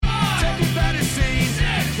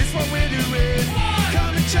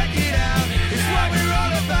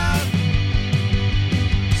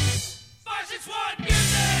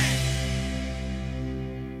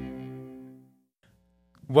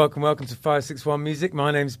Welcome to 561 Music. My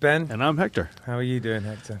name's Ben. And I'm Hector. How are you doing,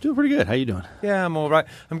 Hector? Doing pretty good. How you doing? Yeah, I'm all right.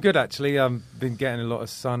 I'm good, actually. I've been getting a lot of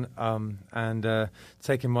sun and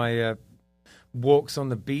taking my walks on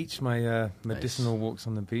the beach, my medicinal walks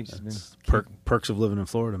on the beach. Perks of living in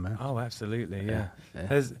Florida, man. Oh, absolutely, yeah. Yeah.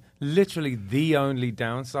 There's literally the only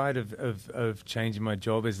downside of changing my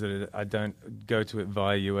job is that I don't go to it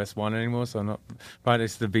via US 1 anymore, so I'm not right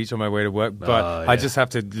next to the beach on my way to work, but I just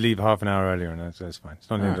have to leave half an hour earlier, and that's fine. It's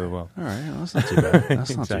not the end of the world. All right, well, that's not too bad.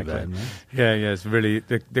 That's not too bad, man. Yeah, it's really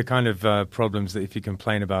the kind of problems that if you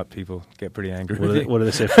complain about, people get pretty angry. What do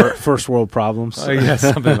they say? First world problems? Oh, yeah,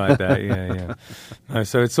 something like that, yeah. No,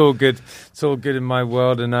 so it's all good. It's all good in my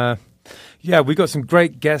world, and yeah, we got some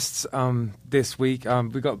great guests this week.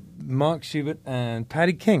 We got Mark Schubert and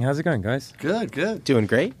Paddy King. How's it going, guys? Good. Doing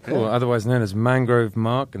great. Cool. Otherwise known as Mangrove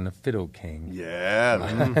Mark and the Fiddle King. Yeah,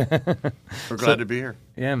 man. We're glad to be here.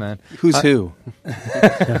 Yeah, man. Who's who?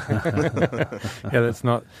 Yeah, let's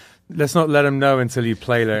not let them know until you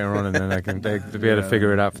play later on, and then they'll be able to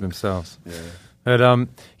figure it out for themselves. Yeah. But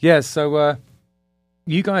yeah. So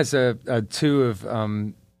you guys are two of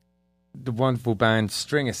the wonderful band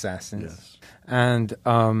String Assassins. Yes. And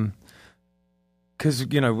because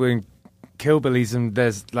we're in Killbillies, and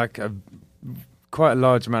there's like quite a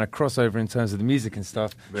large amount of crossover in terms of the music and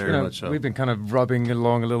stuff. Very much so. We've been kind of rubbing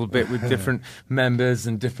along a little bit with different members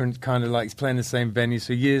and different kind of like playing the same venues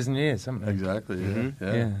for years and years, haven't we? Exactly. Mm-hmm.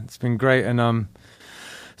 Yeah, it's been great. And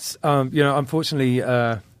unfortunately,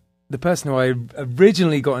 the person who I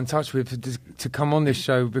originally got in touch with to come on this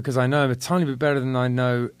show, because I know him a tiny bit better than I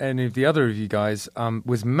know any of the other of you guys,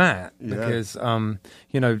 was Matt. Yeah. Because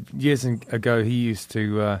years ago he used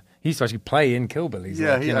to actually play in Killbillies.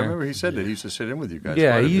 Yeah, I remember he said that he used to sit in with you guys.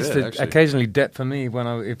 Yeah, quite a he used bit, to actually. occasionally dep for me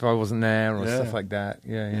if I wasn't there or Yeah. stuff like that.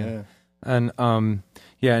 Yeah. Yeah. And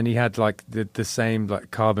and he had like the same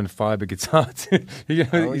like carbon fiber guitar too.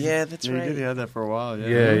 Oh, yeah, that's Yeah, right. he did. He had that for a while.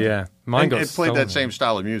 Yeah. Yeah. Mine got and played stolen. that same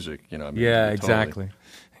style of music. Yeah, totally.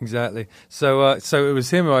 exactly. So it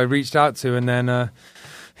was him who I reached out to, and then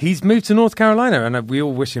he's moved to North Carolina, and we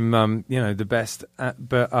all wish him the best.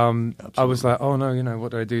 But I was like, oh no,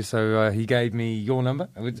 what do I do? So he gave me your number,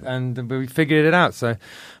 and we figured it out. So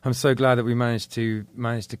I'm so glad that we managed to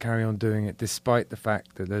carry on doing it, despite the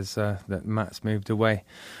fact that that Matt's moved away.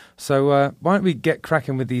 So why don't we get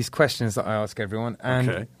cracking with these questions that I ask everyone? And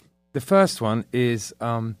Okay. the first one is,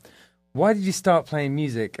 why did you start playing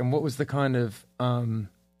music, and what was the kind of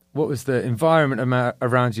what was the environment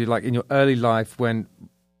around you like in your early life when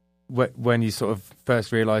you sort of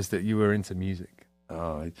first realized that you were into music?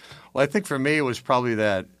 Well, I think for me it was probably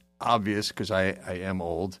that obvious because I am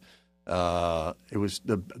old. It was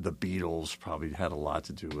the Beatles probably had a lot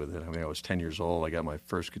to do with it. I mean, I was 10 years old. I got my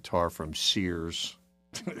first guitar from Sears.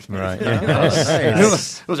 Right.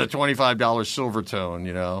 It was a $25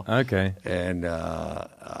 Silvertone, Okay.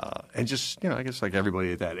 and just I guess like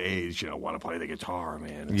everybody at that age, want to play the guitar,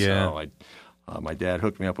 man. And Yeah. so my dad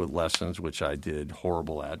hooked me up with lessons, which I did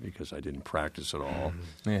horrible at because I didn't practice at all.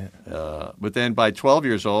 Yeah. But then by 12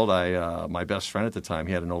 years old, my best friend at the time,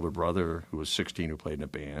 he had an older brother who was 16 who played in a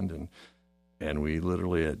band, and we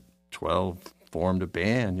literally at 12 formed a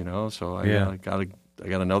band, So I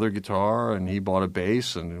got another guitar, and he bought a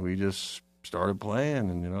bass, and we just started playing.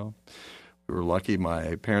 And we were lucky.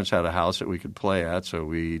 My parents had a house that we could play at, so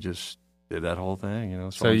we just did that whole thing.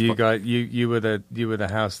 So you were the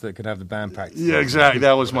house that could have the band practice. Yeah, exactly.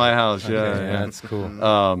 That was my house. Okay, Yeah, that's cool.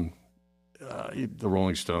 The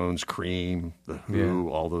Rolling Stones, Cream, The Who,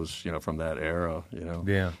 all those from that era.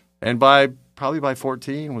 Yeah. And probably by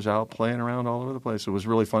 14, was out playing around all over the place. It was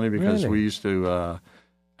really funny because we used to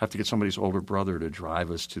have to get somebody's older brother to drive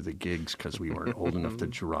us to the gigs because we weren't old enough to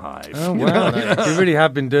drive. Oh wow! You really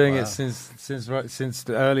have been doing it since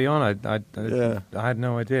early on. I had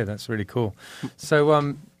no idea. That's really cool.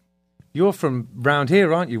 So you're from round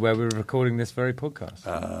here, aren't you? Where we're recording this very podcast.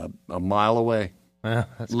 A mile away,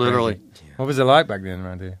 That's literally. crazy. What was it like back then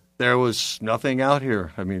around here? There was nothing out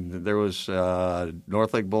here. I mean, there was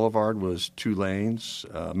North Lake Boulevard was 2 lanes.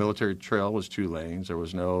 Military Trail was 2 lanes. There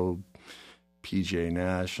was no PGA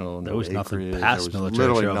National. There was nothing acreage. past There was Military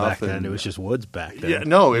literally Trail back nothing. then. It was just woods back then. Yeah,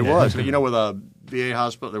 no, it was. But with a VA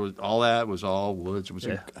hospital, there was all that was all woods. It was,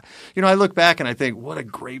 I look back and I think, what a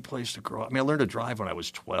great place to grow up. I mean, I learned to drive when I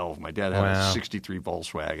was 12. My dad had a '63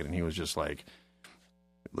 Volkswagen, and he was just like,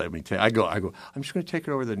 "Let me take." I go. I'm just going to take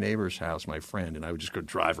it over to the neighbor's house, my friend, and I would just go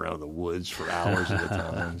drive around the woods for hours at a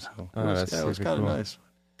time. So it was kind of nice.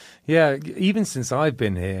 Yeah, even since I've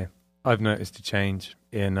been here, I've noticed a change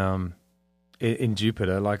in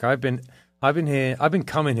Jupiter. Like I've been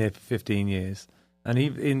coming here for 15 years, And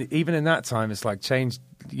even in that time, it's like changed,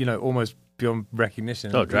 almost beyond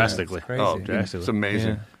recognition. Oh, drastically. It's crazy. Oh, Drastically. it's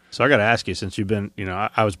amazing. Yeah. So I got to ask you, since you've been,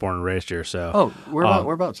 I was born and raised here, so. Oh,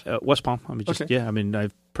 whereabouts? West Palm. I mean, Okay.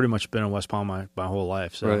 I've pretty much been in West Palm my whole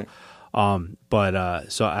life. So, Right.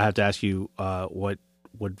 So I have to ask you, what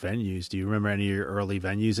venues? Do you remember any of your early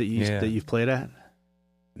venues that you've played at?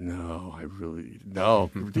 No, I really no.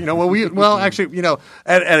 Actually,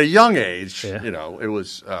 at a young age, Yeah. it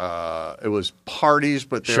was parties,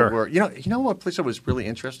 but there Sure. were what place that was really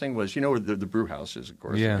interesting was where the brew house is, of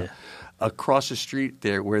course. Yeah. Across the street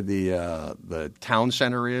there, where the town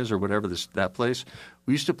center is, or whatever that place,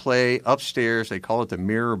 we used to play upstairs. They call it the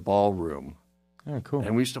Mirror Ballroom. Oh, cool.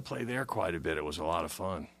 And we used to play there quite a bit. It was a lot of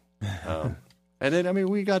fun. And then,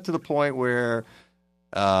 we got to the point where,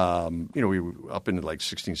 we were up into like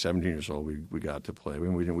 16, 17 years old. We got to play. We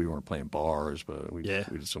weren't playing bars, but we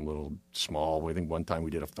did some little small. I think one time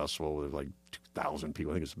we did a festival with like 2,000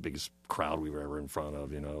 people. I think it's the biggest crowd we were ever in front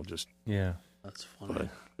of. Just Yeah. That's funny. but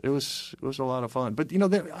it was a lot of fun. But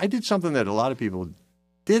I did something that a lot of people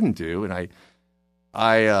didn't do, and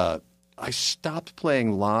I stopped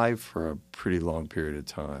playing live for a pretty long period of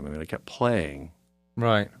time. I mean, I kept playing,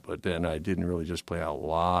 Right. but then I didn't really just play out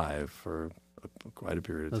live for quite a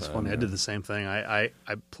period of That's time. funny. I did the same thing. I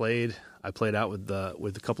played out with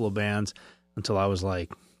a couple of bands until I was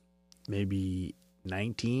like maybe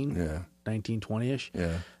 19, Yeah, 20-ish.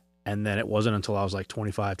 yeah. And then it wasn't until I was like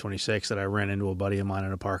 25, 26 that I ran into a buddy of mine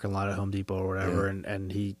in a parking lot at Home Depot or whatever. Yeah.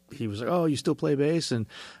 And he was like, "Oh, you still play bass?" And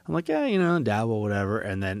I'm like, "Yeah, dabble, whatever."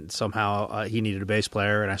 And then somehow he needed a bass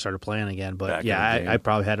player and I started playing again. But Back in the game. I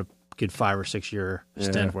probably had a good 5 or 6 year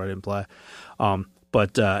stint where I didn't play.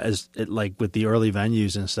 But like with the early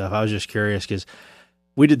venues and stuff, I was just curious because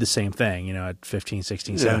we did the same thing, at 15,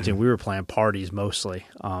 16, 17. We were playing parties mostly.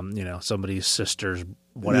 Somebody's sister's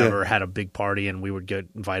whatever had a big party and we would get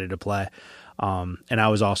invited to play. And I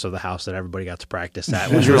was also the house that everybody got to practice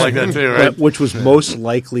at. Which You were was like that too, right? Which was most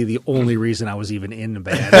likely the only reason I was even in the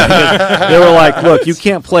band. Because they were like, "Look, you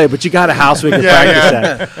can't play, but you got a house we can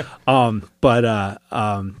practice at."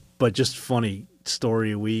 But just funny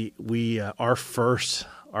story. We our first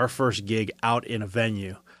gig out in a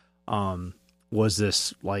venue was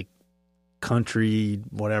this like country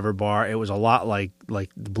whatever bar. It was a lot like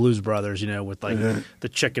the Blues Brothers, with like the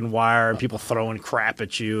chicken wire and people throwing crap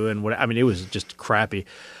at you and what. I mean, it was just crappy.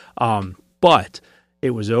 But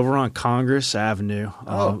it was over on Congress Avenue,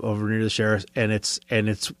 over near the Sheriff's, and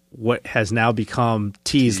it's what has now become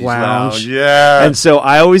Tees Lounge. Yeah. And so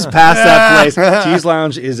I always pass that place. Tees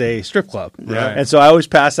Lounge is a strip club. Right. And so I always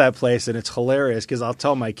pass that place, and it's hilarious because I'll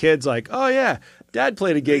tell my kids, like, "Oh, yeah, Dad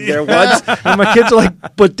played a gig there once." And my kids are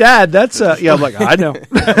like, "But Dad, that's I'm like, "I know."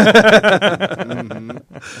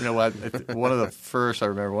 You know what? One of the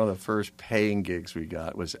first paying gigs we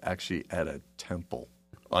got was actually at a temple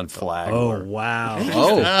on Flagler. Oh, wow.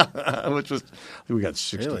 Which was, I think we got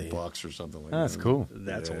 $60 or something like that. That's cool.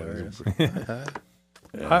 That's hilarious.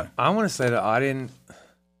 I want to say that I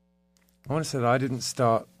didn't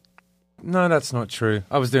start. No, that's not true.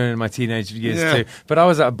 I was doing it in my teenage years too, but I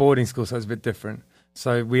was at a boarding school, so it was a bit different.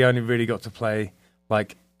 So we only really got to play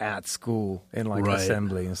like at school in like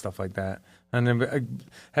assembly and stuff like that. And then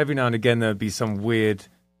every now and again there'd be some weird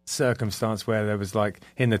circumstance where there was like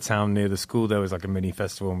in the town near the school there was like a mini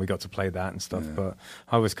festival and we got to play that and stuff. But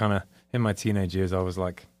I was kind of in my teenage years, I was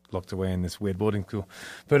like locked away in this weird boarding school.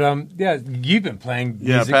 But you've been playing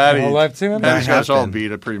music Patty, your whole life too, haven't you? Patty's got us all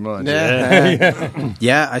beat it pretty much.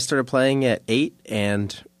 Yeah, I started playing at 8,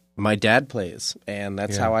 and my dad plays, and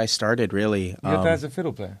that's how I started, really. Your dad's a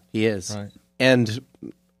fiddle player. He is. Right. And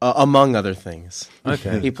among other things.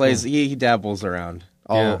 Okay. He plays, he dabbles around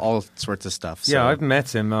all sorts of stuff. So. Yeah, I've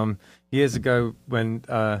met him years ago when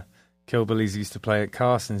Killbillies used to play at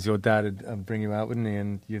Carson's. Your dad would bring you out, wouldn't he?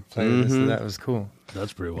 And you'd play with us, so that was cool.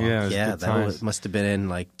 That's pretty wild. Yeah, it was good times. Must have been in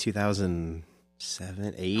like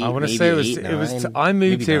 2007, 8. I want to say it was. I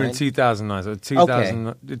moved here in 2009. So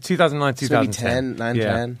 2009, 2010. So maybe 10, 9, yeah.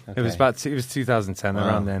 10. Okay. It was 2010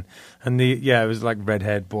 around then, and it was like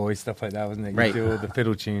Redhead Boy stuff like that, wasn't it? You Right. do all the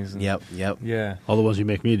fiddle tunes. And, Yep. Yeah. All the ones you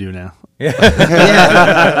make me do now. Yeah.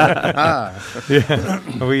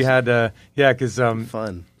 We had because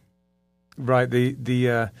Fun. right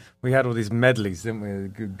we had all these medleys, didn't we?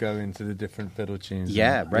 That could go into the different fiddle tunes.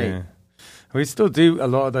 Yeah, right. Yeah. We still do a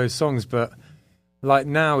lot of those songs, but like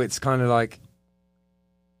now it's kind of like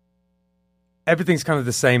everything's kind of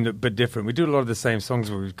the same but different. We do a lot of the same songs,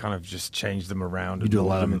 but we've kind of just changed them around. You and do a morphed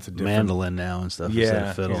lot them of into different. mandolin now and stuff instead Yeah,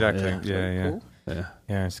 of fiddle. exactly. Yeah. Cool. Yeah.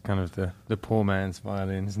 Yeah, it's kind of the poor man's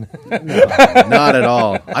violin, isn't it? Not at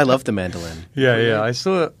all. I love the mandolin. Yeah. I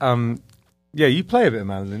saw Yeah, you play a bit of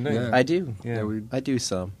mandolin, don't you? I do. Yeah, I do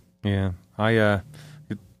some. yeah.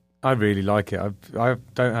 I really like it. I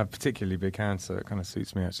don't have particularly big hands, so it kind of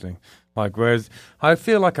suits me actually. Like, whereas I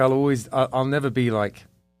feel like I'll never be like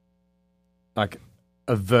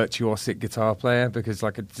a virtuosic guitar player because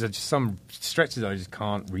like there's just some stretches I just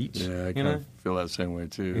can't reach. Yeah, I kind of feel that same way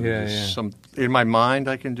too. Yeah, Just yeah. in my mind,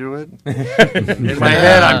 I can do it. In my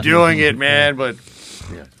head, I'm doing it, man. But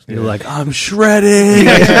yeah, You're like, I'm shredding.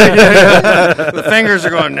 the fingers are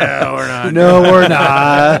going. No, we're not. No, we're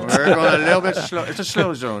not. We're going a little bit slow. It's a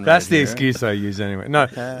slow zone. That's right the here. excuse I use anyway. No,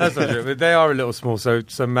 that's not true. But they are a little small, so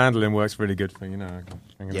mandolin works really good for I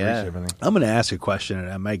can Yeah. reach everything. I'm going to ask a question,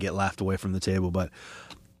 and I might get laughed away from the table, but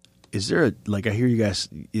is there I hear you guys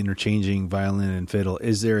interchanging violin and fiddle.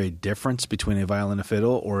 Is there a difference between a violin and a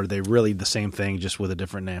fiddle, or are they really the same thing, just with a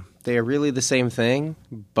different name? They are really the same thing,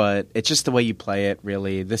 but it's just the way you play it,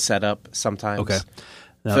 really. The setup sometimes. Okay.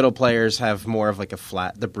 Now- Fiddle players have more of like a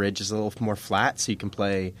flat, the bridge is a little more flat, so you can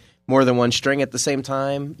play more than one string at the same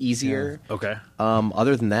time, easier. Okay.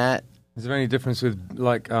 Other than that, Is there any difference with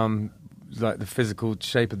like the physical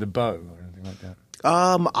shape of the bow or anything like that?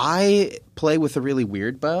 I play with a really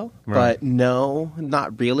weird bow, Right. but no,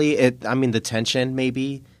 not really. The tension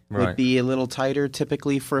maybe Right. would be a little tighter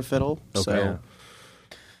typically for a fiddle. Okay. So Yeah.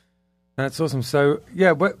 That's awesome. So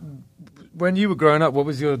yeah, when you were growing up, what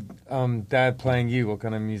was your dad playing you? What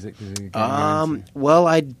kind of music was he getting you into? well,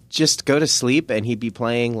 I'd just go to sleep and he'd be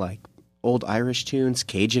playing like old Irish tunes,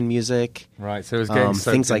 Cajun music. Right, so it was getting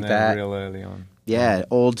soaked things in like there that. real early on. Yeah,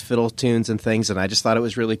 old fiddle tunes and things, and I just thought it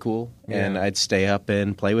was really cool. Yeah. And I'd stay up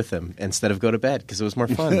and play with him instead of go to bed because it was more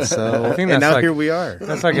fun. So, I think and that's now like- here we are.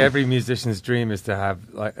 That's like every musician's dream is to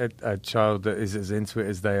have like a child that is as into it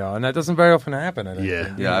as they are, and that doesn't very often happen. I don't Yeah.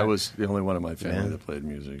 think. Yeah, I was the only one in my family Yeah. that played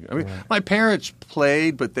music. I mean, my parents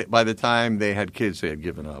played, but by the time they had kids, they had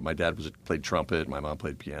given up. My dad played trumpet, my mom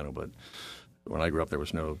played piano, but when I grew up, there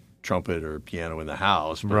was no trumpet or piano in the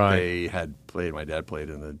house. But Right. they had played. My dad played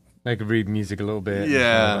in the. They could read music a little bit. and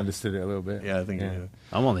Yeah. kind of understood it a little bit. Yeah, I think. Yeah.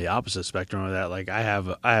 I'm on the opposite spectrum of that. Like I have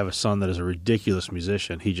a son that is a ridiculous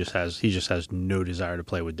musician. He just has no desire to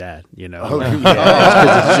play with dad. You know,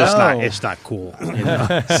 it's not cool. You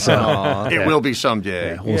know? So It will be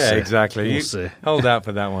someday. yeah, we'll Yeah, see. exactly. We'll You see. hold out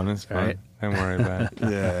for that one. It's fine. Right. Don't worry about it.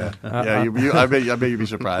 Yeah, yeah. I bet you'd be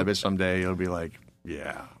surprised. I bet someday it'll be like,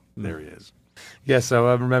 yeah, there he is. Yeah, so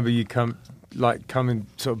I remember you coming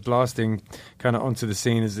sort of blasting kind of onto the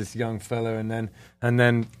scene as this young fellow, and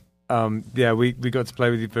then we got to play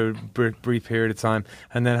with you for a brief period of time.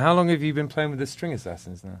 And then how long have you been playing with the String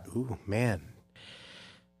Assassins now? Ooh, man.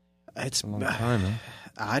 It's A long time, huh?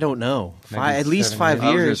 I don't know. Maybe At least 7 5 years. I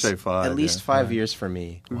was gonna years. say 5, At least yeah. 5 years for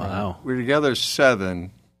me. Wow. We were together 7.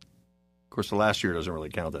 Of course, the last year doesn't really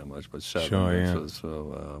count that much, but 7. Sure,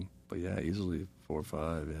 yeah. But yeah, easily 4 or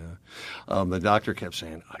 5. Yeah. The doctor kept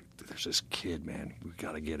saying, "There's this kid, man. We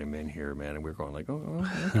got to get him in here, man." And we were going like, "Oh,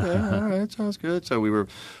 okay, all right, sounds good." So we were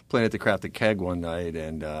playing at the Crafted Keg one night,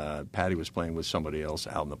 and Patty was playing with somebody else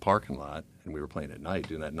out in the parking lot, and we were playing at night,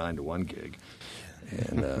 doing that 9 to 1 gig,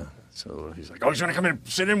 and. So he's like, "Oh, he's going to come in and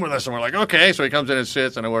sit in with us." And we're like, "Okay." So he comes in and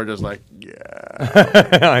sits, and we're just like, "Yeah.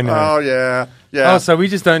 I know. Oh, yeah. Yeah. Oh, so we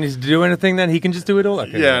just don't need to do anything then? He can just do it all?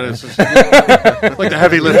 Okay. Yeah, it's just, like the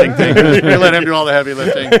heavy lifting thing. We let him do all the heavy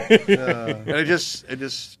lifting, and it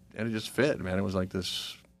just fit, man. It was like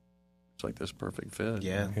this. It's like this perfect fit.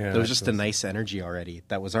 Yeah. Yeah, There was that's just a nice energy already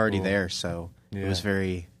that was already Cool. there. So Yeah. it was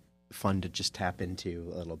very fun to just tap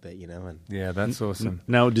into a little bit, And Yeah, that's awesome.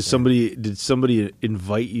 Now, did somebody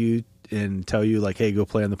invite you and tell you like, "Hey, go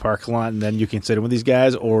play in the parking lot," and then you can sit in with these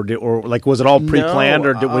guys, or was it all pre-planned,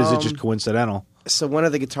 or was it just coincidental? So one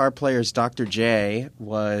of the guitar players, Dr. J,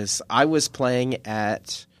 I was playing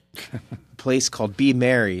at a place called Be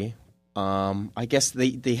Merry. I guess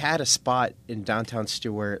they had a spot in downtown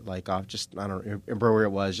Stewart, like off I don't remember where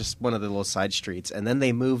it was, just one of the little side streets. And then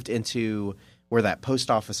they moved into where that post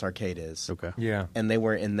office arcade is. Okay. Yeah. And they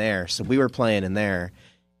were in there. So we were playing in there.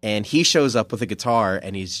 And he shows up with a guitar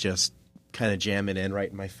and he's just kind of jamming in right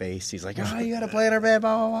in my face. He's like, "Oh, you got to play in our band,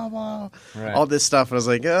 blah, blah, blah, blah." Right. All this stuff. And I was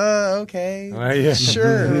like, "Oh, okay. Yeah.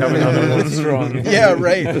 Sure." Coming on a little strong. Yeah,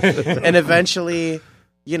 right. And eventually,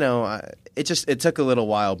 it took a little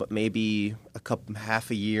while, but maybe half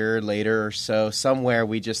a year later or so, somewhere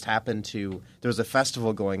we just happened to, there was a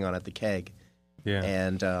festival going on at the Keg. Yeah.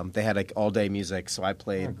 And they had like all day music, so I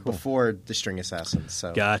played before the String Assassins.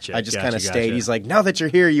 So Gotcha, I just gotcha, kind of stayed. gotcha. He's like, "Now that you're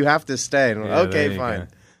here, you have to stay." And I'm like, Yeah, okay, there you fine.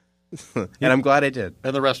 go. And I'm glad I did.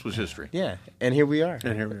 And the rest was history. Yeah, and here we are.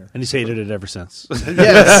 And here we are. And he's hated it ever since.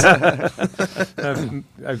 Yes,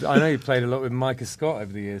 I know you played a lot with Micah Scott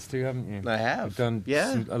over the years too, haven't you? I have. You've done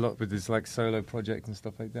Yeah. a lot with his like solo project and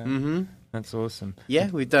stuff like that. Mm-hmm. That's awesome. Yeah,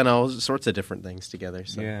 we've done all sorts of different things together.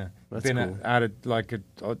 So Yeah, that's been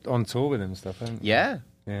cool. on tour with him and stuff, haven't you? Yeah,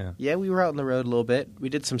 Yeah. yeah, we were out on the road a little bit. We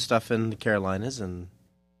did some stuff in the Carolinas and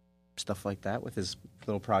stuff like that with his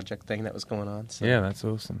little project thing that was going on. So Yeah, that's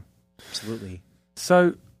awesome. absolutely.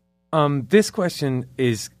 So, this question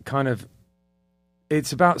is kind of,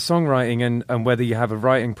 it's about songwriting and whether you have a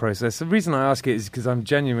writing process. The reason I ask it is because I'm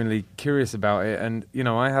genuinely curious about it, and you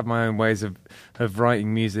know, I have my own ways of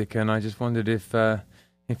writing music, and I just wondered if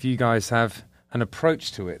you guys have an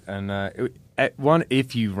approach to it, and one,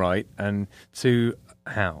 if you write, and two,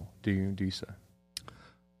 how do you do so?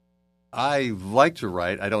 I like to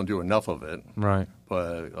write. I don't do enough of it. Right.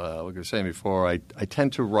 But like I was saying before, I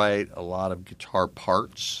tend to write a lot of guitar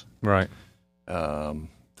parts. Right.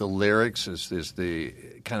 The lyrics is the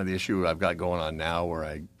kind of the issue I've got going on now, where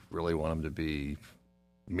I really want them to be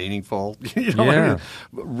meaningful. You know what I mean?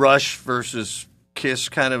 Rush versus Kiss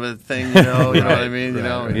kind of a thing. You know, you know what I mean? You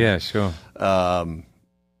know? Yeah, sure.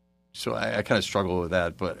 So I kind of struggle with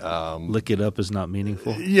that, but Lick It Up is not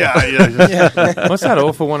meaningful. yeah. What's that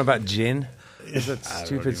awful one about gin? Is that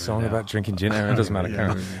stupid song about drinking gin? It doesn't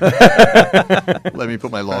matter. Let me put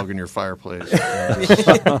my log in your fireplace.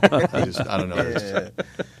 I don't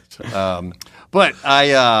know. But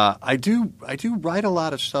I do write a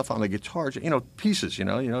lot of stuff on the guitar. You know, pieces. You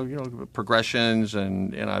know, progressions,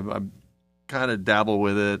 and I kind of dabble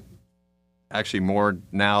with it. Actually, more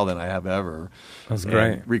now than I have ever. That's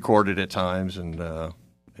great. Recorded at times, and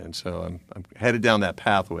so I'm headed down that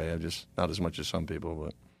pathway. I just not as much as some people,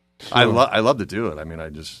 but sure. I love to do it. I mean,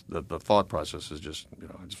 the thought process is just, you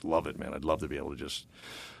know, I just love it, man. I'd love to be able to just.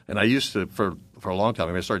 And I used to for a long time.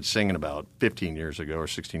 I mean, I started singing about 15 years ago or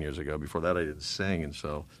 16 years ago. Before that, I didn't sing, and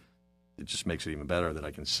so it just makes it even better that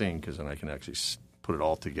I can sing, because then I can actually put it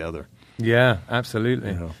all together. Yeah, absolutely.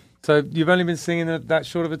 You know? So you've only been singing that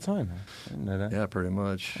short of a time? I didn't know that. Yeah, pretty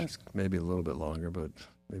much. Maybe a little bit longer, but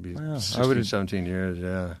maybe Wow. 16, 17 years,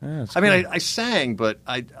 yeah. That's I mean, cool. I sang, but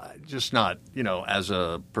I just not, you know, as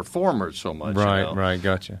a performer so much. Right, you know? right,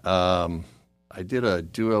 gotcha. I did a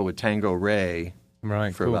duo with Tango Ray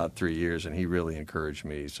for cool. about 3 years, and he really encouraged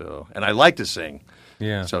me. So, and I like to sing.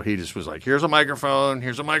 Yeah. So he just was like, here's a microphone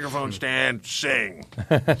stand, sing.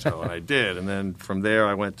 So and I did. And then from there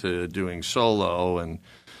I went to doing solo, and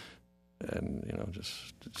you know,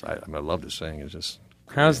 I love to sing. It's just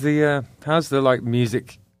how's the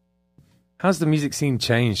music scene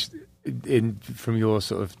changed from your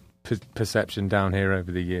sort of perception down here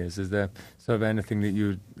over the years? Is there sort of anything that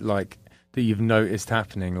you like that you've noticed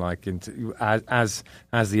happening, like as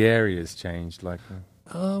the areas changed? Like,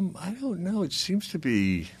 I don't know. It seems to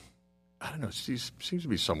be. I don't know. It seems to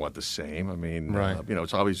be somewhat the same. I mean, right. You know,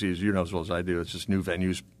 it's obviously, as you know as well as I do, it's just new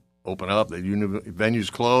venues open up. New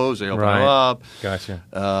venues close. They open them up. Gotcha.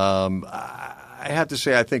 I have to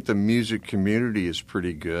say, I think the music community is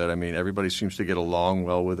pretty good. I mean, everybody seems to get along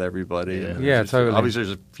well with everybody. Yeah, totally. Obviously,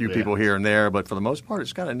 there's a few people here and there, but for the most part,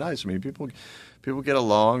 it's kind of nice. I mean, people get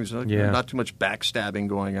along. There's not too much backstabbing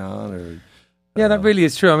going on. Or yeah, that really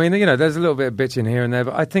is true. I mean, you know, there's a little bit of bitching here and there,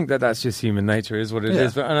 but I think that's just human nature, is what it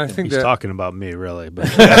is. And I think he's talking about me, really. But,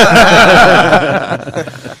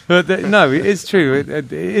 but no, it's true.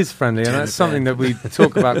 It is friendly, and that's something that we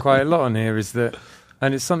talk about quite a lot on here. Is that,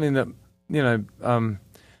 and it's something that, you know,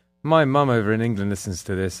 my mum over in England listens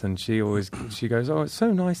to this, and she goes, "Oh, it's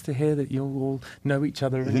so nice to hear that you all know each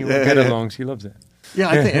other and you all get along." She loves it. Yeah,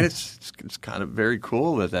 I think and it's kind of very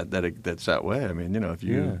cool that's that way. I mean, you know, if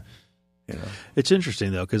you. Yeah. You know. It's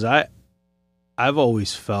interesting though, because I've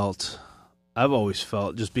always felt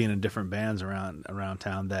just being in different bands around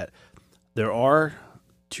town that there are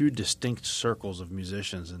two distinct circles of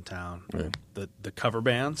musicians in town: the cover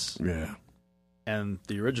bands, and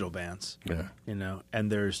the original bands. Yeah, you know, and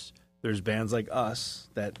there's bands like us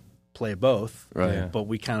that play both, right? But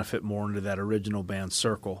we kind of fit more into that original band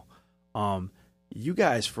circle. You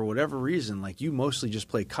guys, for whatever reason, like you mostly just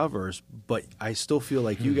play covers, but I still feel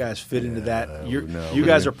like you guys fit into that. You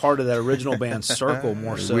guys are part of that original band circle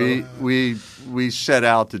more so. We set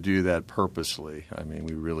out to do that purposely. I mean,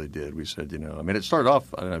 we really did. We said, you know, I mean, it started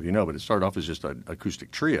off. I don't know if you know, but it started off as just an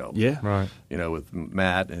acoustic trio. Yeah, right. You know, with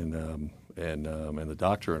Matt and the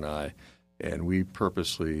Doctor and I, and we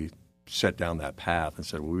purposely set down that path and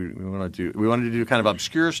said we wanted to do kind of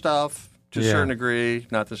obscure stuff. to a certain degree,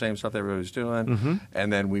 not the same stuff everybody was doing. Mm-hmm.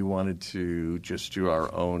 And then we wanted to just do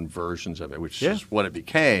our own versions of it, which is what it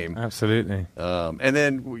became. Absolutely. And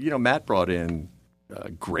then, Matt brought in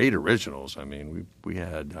great originals. I mean, we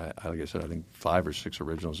had, like I said, I think 5 or 6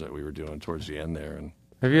 originals that we were doing towards the end there. And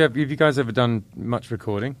Have you guys ever done much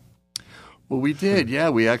recording? well, we did, yeah.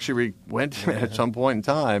 We actually went at some point in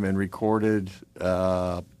time and recorded,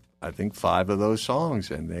 I think, 5 of those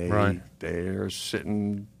songs, and they're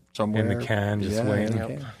sitting somewhere In the can, just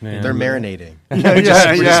waiting. Yeah. They're marinating. Yeah, We're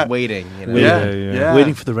just waiting. You know? Yeah.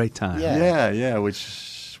 Waiting for the right time. Yeah,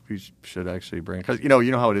 which we should actually bring. Because, you know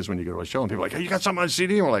how it is when you go to a show and people are like, hey, you got something on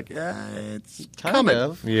CD? And we're like, yeah, it's Kind coming.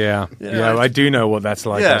 of. Yeah, I do know what that's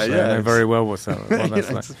like. Yeah, actually. yeah, I know very well what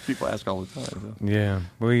that's like. People ask all the time. So. Yeah,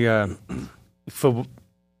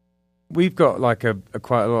 we've got like a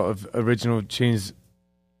quite a lot of original tunes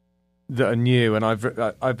that are new, and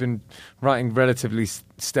I've been writing relatively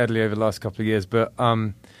steadily over the last couple of years, but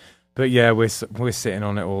yeah, we're sitting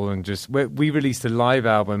on it all, and just we released a live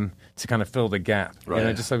album to kind of fill the gap,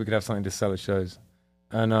 right. just so we could have something to sell at shows,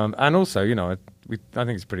 and also, I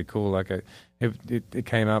think it's pretty cool. Like it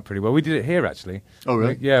came out pretty well. We did it here actually. Oh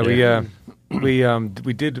really?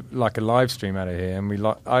 We did like a live stream out of here, and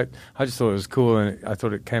I just thought it was cool, and I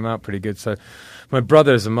thought it came out pretty good. So my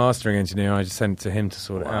brother's a mastering engineer. I just sent it to him to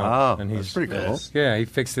sort it out, and that's pretty cool. Yeah, he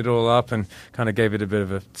fixed it all up and kind of gave it a bit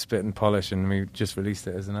of a spit and polish, and we just released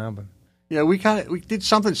it as an album. Yeah, we did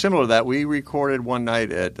something similar to that. We recorded one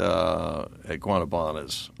night at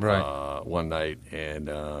Guanabanas, one night, and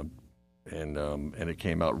it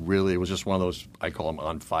came out really. It was just one of those, I call them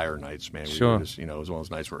on fire nights, man. Sure. It was one of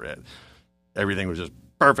those nights where everything was just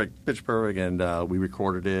perfect, pitch perfect, and we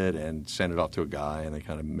recorded it and sent it off to a guy, and they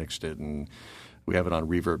kind of mixed it, and we have it on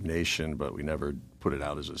Reverb Nation, but we never put it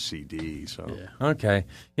out as a CD. So Okay,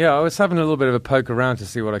 yeah, I was having a little bit of a poke around to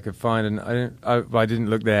see what I could find, and I didn't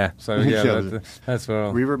look there. So yeah, that's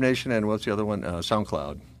well. Reverb Nation, and what's the other one?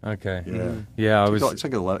 SoundCloud. Okay, Yeah. I was. It's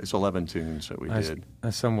like 11 tunes that we did. I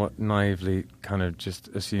somewhat naively kind of just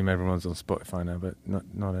assume everyone's on Spotify now, but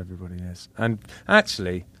not everybody is. And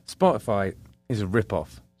actually, Spotify is a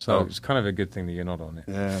rip-off. So it's kind of a good thing that you're not on it.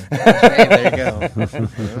 Yeah. Hey, there you go.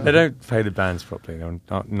 They don't pay the bands properly.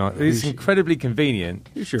 It's incredibly convenient.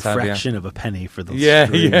 Here's your fraction of a penny for the Yeah.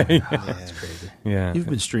 That's crazy. Yeah. You've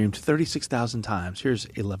been streamed 36,000 times. Here's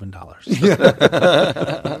 $11.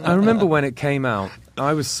 I remember when it came out,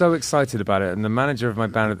 I was so excited about it, and the manager of my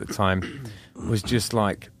band at the time was just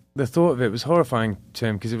like, the thought of it was horrifying to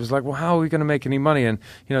him, because it was like, well, how are we going to make any money? And,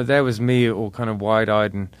 there was me all kind of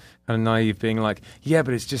wide-eyed and kind of naive, being like, yeah,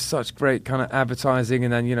 but it's just such great kind of advertising,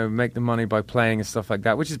 and then, make the money by playing and stuff like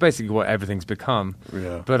that, which is basically what everything's become.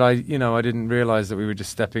 Yeah. But I didn't realize that we were just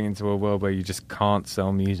stepping into a world where you just can't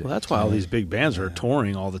sell music. Well, that's why all these big bands are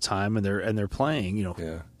touring all the time, and they're playing,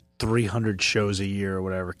 300 shows a year or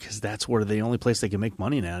whatever, because that's where the only place they can make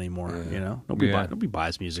money now anymore. Nobody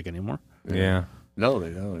buys music anymore. Yeah. No, they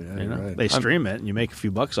don't. Yeah, you're right. They stream it and you make a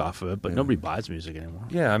few bucks off of it, but nobody buys music anymore.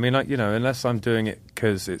 Yeah, I mean, unless I'm doing it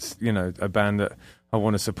because it's a band that I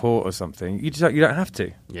want to support or something, you don't have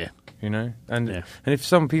to. Yeah, and if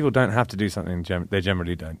some people don't have to do something, they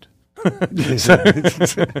generally don't. So,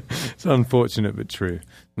 it's unfortunate but true.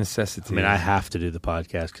 Necessity. I mean, I have to do the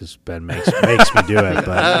podcast because Ben makes me do it,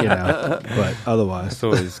 but otherwise, I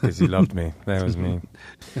thought it was because you loved me. That was me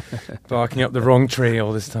barking up the wrong tree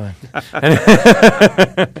all this time.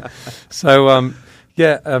 So,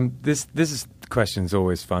 this question's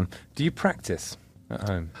always fun. Do you practice at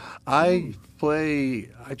home? I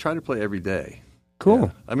try to play every day. Cool.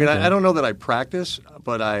 Yeah. I mean, I don't know that I practice,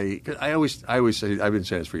 but I always say, I've been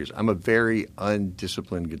saying this for years, I'm a very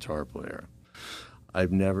undisciplined guitar player.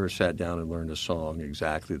 I've never sat down and learned a song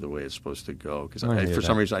exactly the way it's supposed to go, because for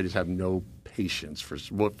some reason I just have no patience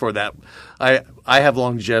for that. I have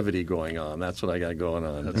longevity going on. That's what I got going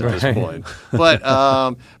on at this point. But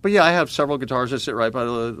yeah, I have several guitars that sit right by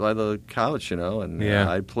the couch, and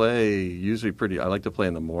I play usually I like to play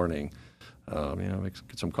in the morning.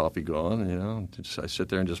 Get some coffee going, I sit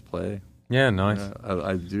there and just play. Yeah, nice.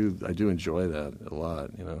 I do enjoy that a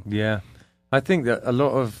lot, Yeah, I think that a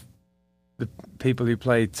lot of the people who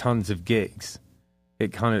play tons of gigs,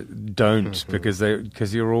 it kind of don't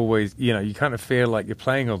because you're always, you kind of feel like you're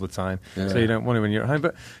playing all the time, so you don't want to when you're at home.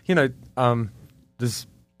 But there's.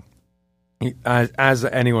 As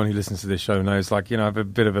anyone who listens to this show knows, I have a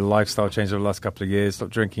bit of a lifestyle change over the last couple of years,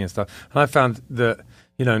 stopped drinking and stuff, and I found that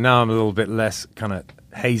now I'm a little bit less kind of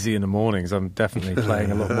hazy in the mornings. I'm definitely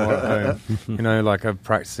playing a lot more at home. I'm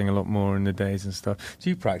practicing a lot more in the days and stuff. Do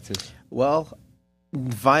you practice? Well,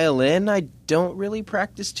 Violin, I don't really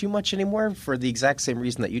practice too much anymore for the exact same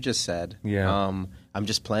reason that you just said. Yeah. I'm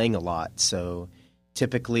just playing a lot. So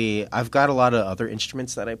typically, I've got a lot of other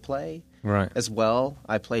instruments that I play Right. as well.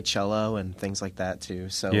 I play cello and things like that too.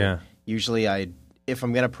 So Yeah. usually if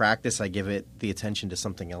I'm going to practice, I give it the attention to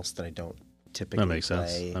something else that I don't typically That makes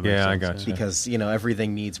sense. play. That makes Yeah, I sense, got you. Because,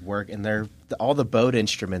 everything needs work. And all the bowed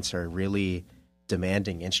instruments are really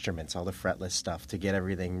demanding instruments, all the fretless stuff to get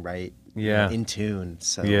everything right, Yeah. in tune.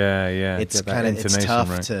 So Yeah, yeah. it's Get that it's intonation tough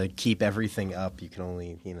right. to keep everything up. You can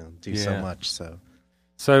only do so Yeah. much. So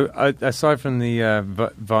So aside from the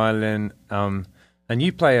violin, and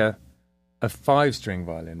you play a 5-string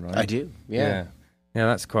violin, right? I do. Yeah. Yeah,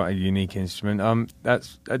 that's quite a unique instrument.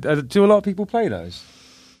 Do a lot of people play those?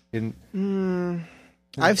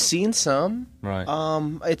 I've seen some. Right. I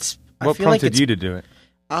What feel like prompted it's you to do it?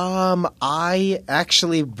 I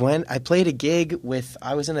actually I played a gig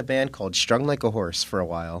I was in a band called Strung Like a Horse for a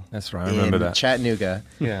while. That's right. I remember in that. Chattanooga.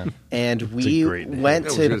 Yeah. And we great name. went I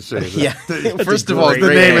was to gonna say that. yeah. First of all, great The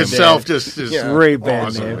great name band, itself man. just is Great band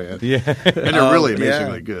awesome, name. man. Yeah. And they're really yeah.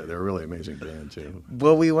 amazingly good. They're a really amazing band too.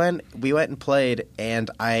 Well, we went and played, and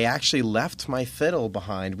I actually left my fiddle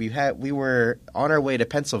behind. We were on our way to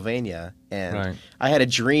Pennsylvania, and Right. I had a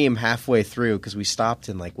dream halfway through because we stopped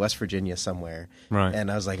in like West Virginia somewhere. Right. And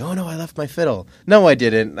I was like, "Oh no, I left my fiddle." No, I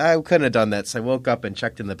didn't. I couldn't have done that. So I woke up and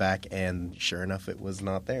checked in the back, and sure enough, it was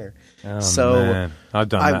not there. Oh, so man. I've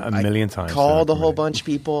done that a million times. Called so a whole bunch of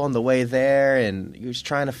people on the way there, and he was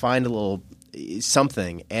trying to find a little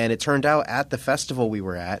something. And it turned out at the festival we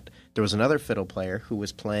were at, there was another fiddle player who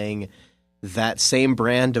was playing that same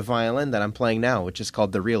brand of violin that I'm playing now, which is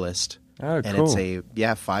called the Realist. Oh, And cool. it's a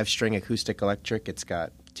 5-string acoustic electric. It's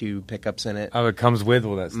got 2 pickups in it. Oh, it comes with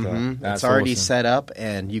all that stuff. Mhm. That's It's already awesome. set up,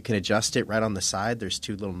 and you can adjust it right on the side. There's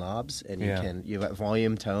 2 little knobs, and Yeah. you have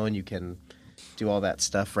volume, tone. You can do all that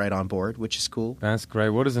stuff right on board, which is cool. That's great.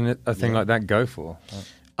 What does a thing like that go for?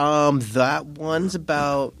 That one's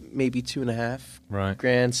about maybe $2.5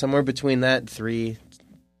 grand, somewhere between that and $3.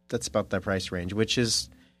 That's about that price range, which is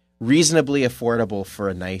reasonably affordable for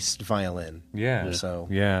a nice violin. Yeah. So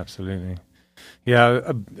Yeah, absolutely.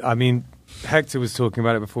 Yeah, I mean, Hector was talking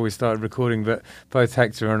about it before we started recording, but both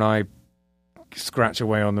Hector and I scratch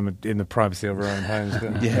away on them in the privacy of our own homes.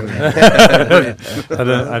 But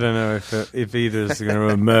I don't know if either is going to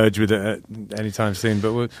emerge with it at any time soon,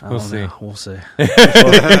 but we'll see. We'll see.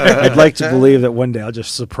 I'd like to believe that one day I'll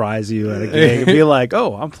just surprise you at a gig and be like,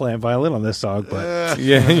 "Oh, I'm playing violin on this song," but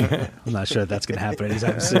Yeah. I'm not sure if that's going to happen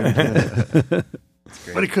anytime soon.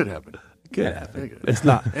 But it could happen. Could happen. It could. It's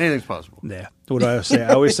not. Anything's possible. Yeah. What do I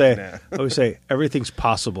always say? I always say everything's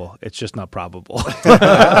possible. It's just not probable.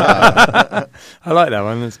 I like that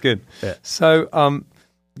one. That's good. Yeah. So,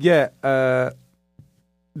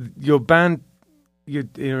 your band,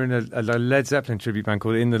 you're in a Led Zeppelin tribute band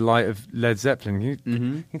called In the Light of Led Zeppelin.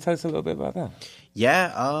 Can you tell us a little bit about that?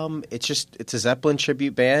 yeah, it's a Zeppelin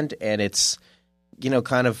tribute band, and it's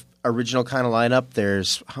kind of original kind of lineup.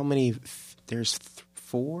 There's how many? There's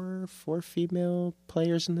four female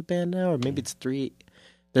players in the band now, or maybe it's 3.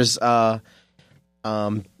 There's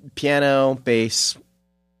piano, bass,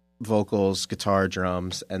 vocals, guitar,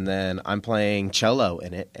 drums, and then I'm playing cello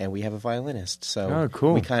in it, and we have a violinist. So Oh,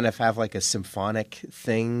 cool. we kind of have like a symphonic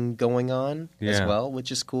thing going on as Yeah. well,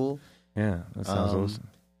 which is cool. Yeah, that sounds awesome.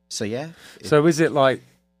 So yeah. So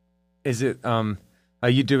are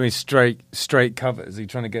you doing straight covers? Are you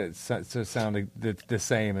trying to get it to sound the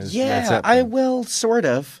same as Led Yeah, Zeppelin? I will sort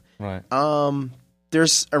of. Right.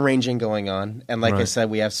 There's arranging going on, and like I Right. said,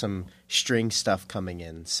 we have some string stuff coming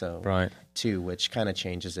in, so Right. too, which kind of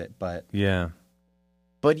changes it. But Yeah.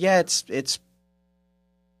 yeah, it's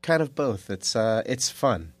kind of both. It's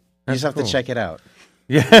fun. You That's just have cool. to check it out.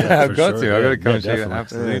 Yeah, I've for got sure. to. I've got to Yeah, come yeah, and check it. definitely.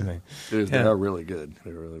 Absolutely. They Yeah. are really good.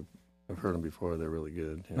 I've heard them before. They're really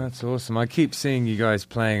good. Yeah. That's awesome. I keep seeing you guys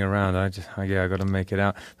playing around. I got to make it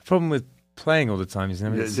out. The problem with playing all the time is you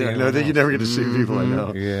never get to see Yeah, anyone you else. never get to see people. I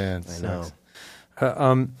know. Yeah, it I know. sucks.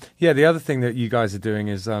 The other thing that you guys are doing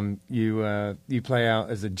is you play out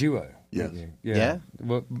as a duo. Yes. don't you? Yeah.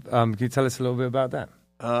 Well, can you tell us a little bit about that?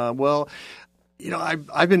 Well,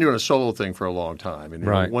 I've been doing a solo thing for a long time, and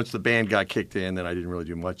Right. once the band got kicked in, then I didn't really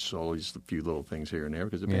do much solo, just a few little things here and there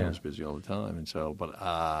because the band Yeah. was busy all the time. And so, but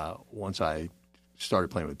once I started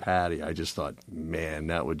playing with Patty, I just thought, man,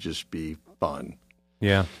 that would just be fun.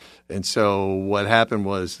 Yeah. And so what happened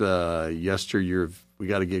was we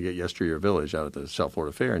got a gig at Yesteryear Village out at the South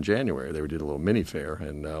Florida Fair in January. They did a little mini fair,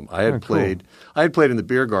 and I had cool. played in the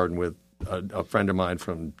beer garden with a friend of mine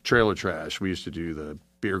from Trailer Trash. We used to do the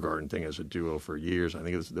beer garden thing as a duo for years. I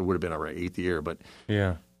think it would have been our 8th year, but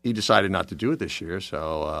Yeah. he decided not to do it this year,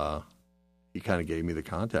 so he kind of gave me the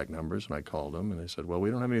contact numbers, and I called him, and they said, well,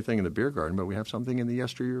 we don't have anything in the beer garden, but we have something in the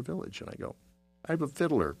Yesteryear Village. And I go, I have a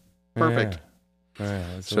fiddler. Perfect. Yeah,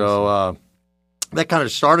 that's So awesome. that kind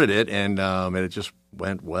of started it, and it just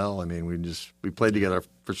went well. I mean, we played together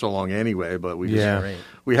for so long anyway, but we just, Great.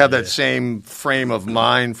 we have that same frame of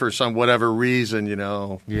mind for some whatever reason, you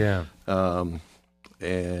know. Yeah.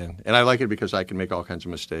 And I like it because I can make all kinds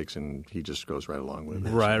of mistakes, and he just goes right along with it.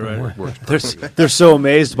 Right, So right. it works perfectly. They're so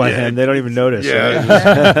amazed by him, they don't even notice. Right?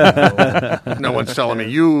 Yeah. No one's telling me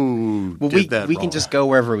you Well, did that we can wrong. just go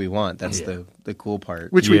wherever we want. That's the cool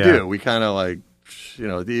part. Which we Yeah. do. We kind of like, you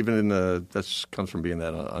know, even in that comes from being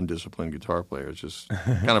that undisciplined guitar player. It's just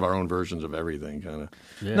kind of our own versions of everything, kind of.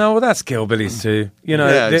 Yeah. No, well, that's Killbillies too. You know,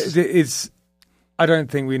 Yeah, it's. I don't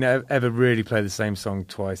think we ever really play the same song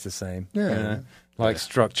twice the same. Yeah. You know? Like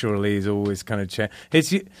structurally is always kind of change.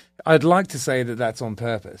 I'd like to say that that's on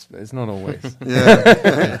purpose, but it's not always.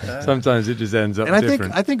 Sometimes it just ends up And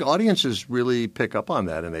different. I think audiences really pick up on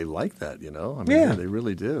that, and they like that. You know, I mean, Yeah. they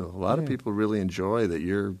really do. A lot of people really enjoy that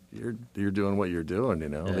you're doing what you're doing. You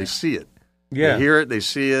know, they see it, Yeah. they hear it, they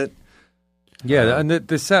see it. Yeah, and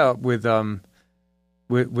the setup with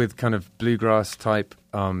kind of bluegrass type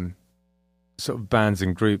sort of bands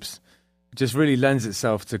and groups just really lends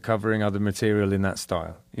itself to covering other material in that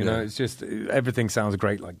style. You know, it's just everything sounds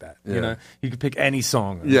great like that. Yeah. You know, you could pick any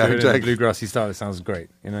song, and Yeah, do it in exactly. a bluegrassy style. It sounds great.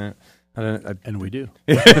 You know, And we do.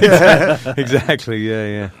 exactly.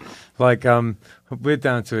 Yeah. Like we're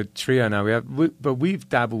down to a trio now. But we've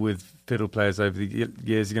dabbled with fiddle players over the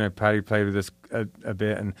years. You know, Paddy played with us a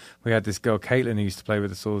bit, and we had this girl Caitlin who used to play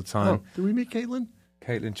with us all the time. Oh, did we meet Caitlin?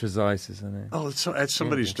 Caitlin Trezise is her name. Oh, that's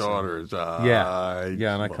somebody's daughter. Yeah,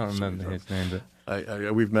 and I can't remember his name,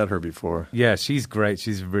 but We've met her before, yeah, she's great.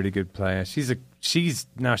 She's a really good player. She is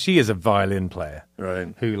a violin player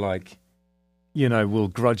right? who, like, you know, will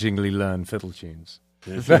grudgingly learn fiddle tunes.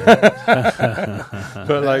 But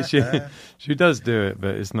like she does do it,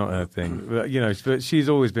 but it's not her thing. But, you know, but she's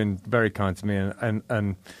always been very kind to me,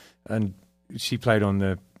 and she played on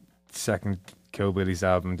the second Killbillies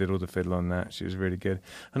album, did all the fiddle on that. She was really good.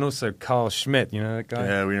 And also Carl Schmidt, you know that guy?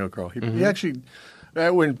 Yeah, we know Carl. He actually,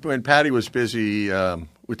 when Patty was busy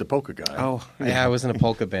with the polka guy. Oh, yeah, I was in a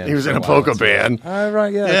polka band. he was for in a while, polka too. band. Oh,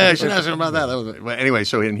 right, yeah. Yeah, I should ask him about that. Well, anyway,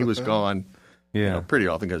 so he was gone. Yeah. You know, pretty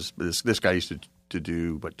often because this guy used to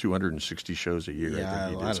do 260 shows a year. Yeah, I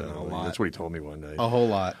think he I did. don't know, a So lot. that's what he told me one day. A whole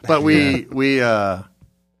lot. But we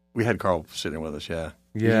had Carl sitting with us. Yeah,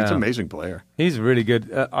 Yeah. he's an amazing player. He's really good.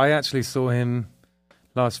 I actually saw him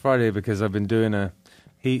last Friday because I've been doing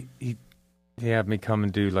he had me come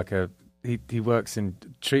and do like he works in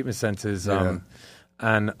treatment centers and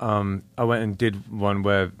I went and did one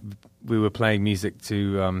where we were playing music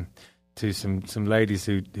to some ladies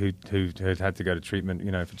who had to go to treatment,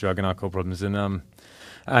 you know, for drug and alcohol problems, and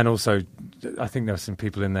also I think there were some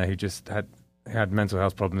people in there who just had mental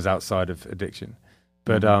health problems outside of addiction.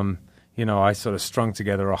 But you know, I sort of strung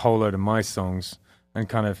together a whole load of my songs and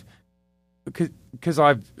kind of because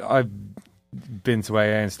I've been to AA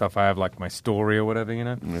and stuff. I have like my story or whatever, you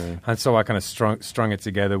know, and so I kind of strung it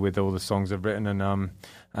together with all the songs I've written,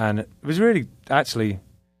 and it was really actually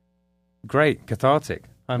great, cathartic.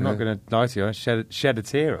 I'm not going to lie to you. I shed a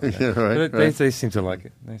tear. Up there. Yeah, right, They seem to like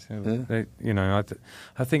it. They you know,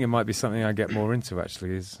 I think it might be something I get more into.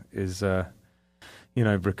 Actually, is you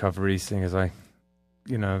know, recovery. Seeing as I,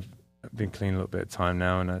 you know, I've been clean a little bit of time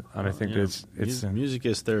now, and I think that it's music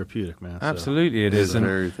is therapeutic, man. so- absolutely it is,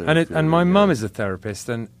 very and therapeutic, my yeah. mum is a therapist,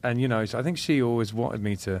 and you know, so I think she always wanted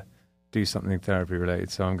me to do something therapy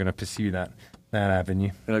related, so I'm going to pursue that avenue.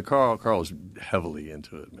 And Carl is heavily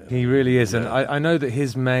into it, man. He really is, and Yeah. I know that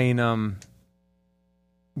his main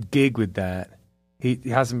gig with that, he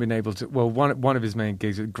hasn't been able to. Well, one of his main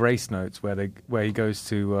gigs at Grace Notes, where he goes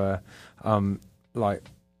to like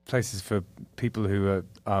places for people who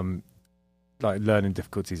are like learning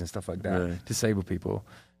difficulties and stuff like that, Right. disabled people.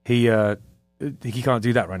 He can't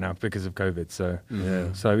do that right now because of COVID. So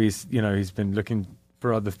Yeah. so he's been looking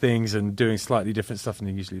for other things and doing slightly different stuff than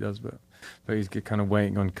he usually does, but he's kind of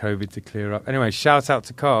waiting on COVID to clear up. Anyway, shout out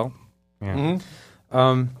to Carl. Yeah.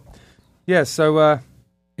 So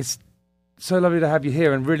it's so lovely to have you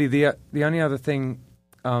here, and really the only other thing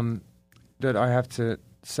that I have to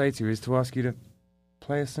say to you is to ask you to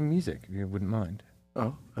play us some music, if you wouldn't mind.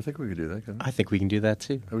 Oh, I think we could do that. Couldn't we? I think we can do that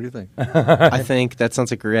too. What do you think? I think that sounds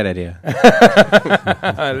like a great idea.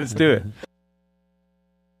 Let's do it.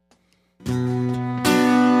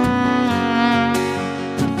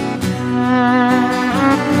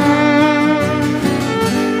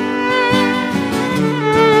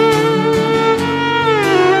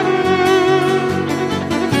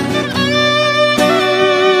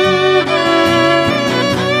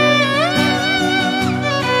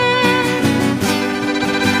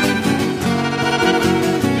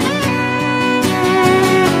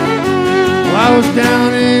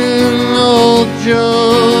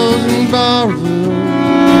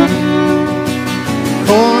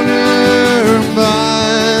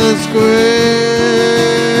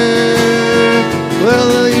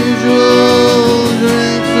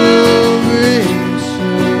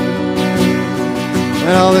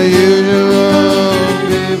 and all the usual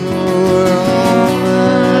people were all there.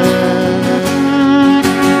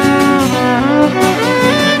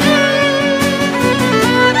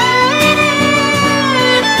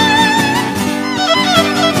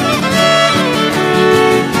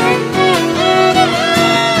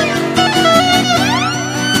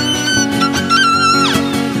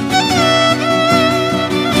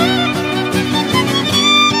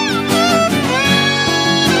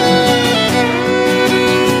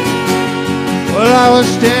 Well, I was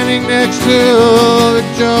standing next to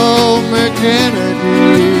Joe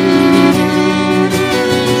McKennedy.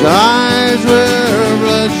 His eyes were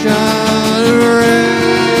bloodshot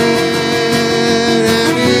red,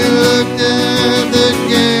 and he looked at the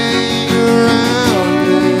gang around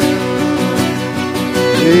him.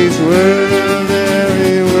 These were the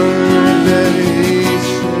very words that he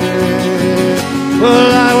said.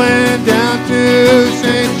 Well, I went down to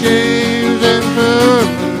St. James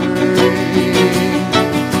Infirmary.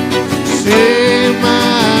 See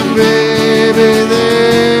my baby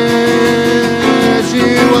there. She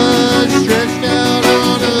was stretched out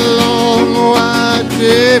on a long white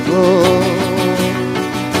table.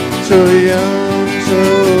 So young, so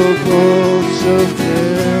cold, so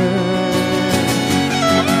fair.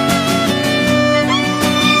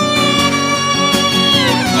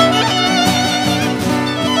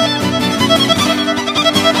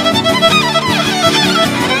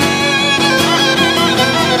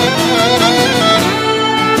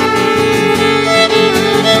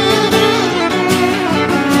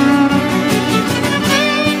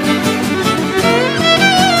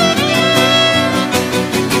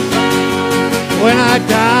 When I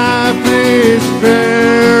die, please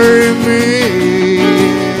bury me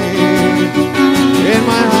in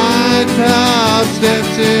my high top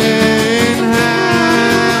steps in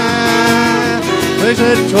high. There's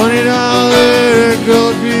a $20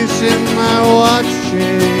 gold piece in my watch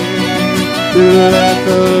chain to let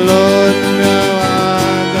the Lord know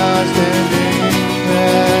I'm not standing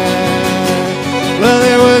back. Well,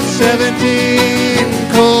 there was 17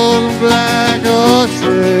 cold black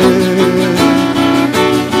horses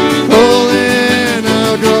pulling a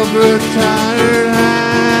tired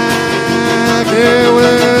hack. There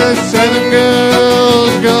were 7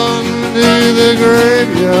 girls gone to the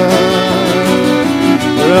graveyard,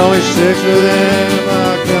 but only 6 of them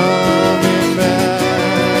are coming back.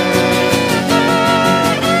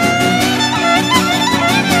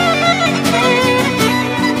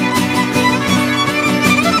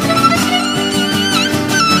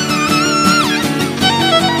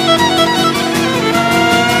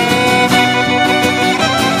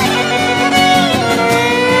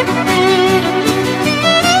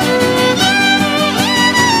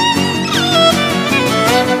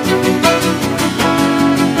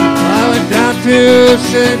 To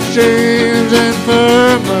St. James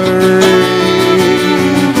Infirmary,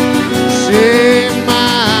 see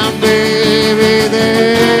my baby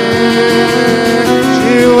there.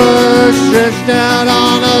 She was stretched out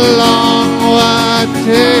on a long white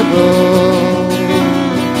table,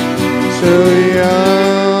 so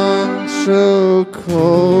young, so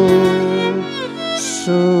cold,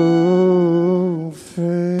 so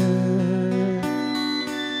fair.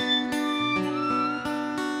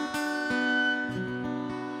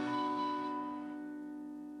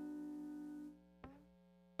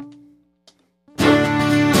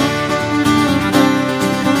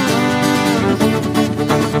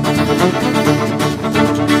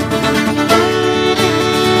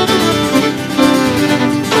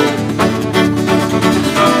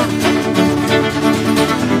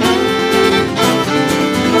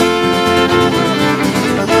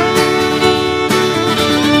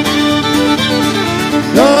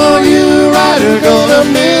 You're gonna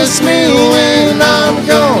miss me when I'm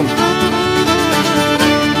gone.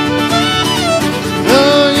 No,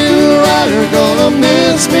 you're right, you're gonna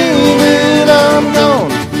miss me when I'm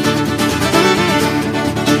gone.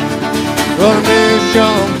 Gonna miss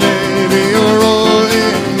your baby, you're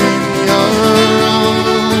rolling in your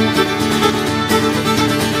arms.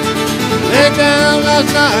 Laid down last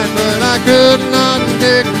night, but I could not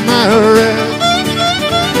take my rest.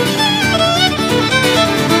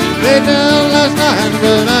 Laid down last night,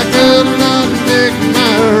 but I could not take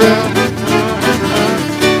my rest.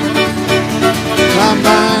 My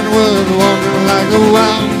mind was wandering like a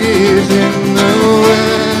wild geese in the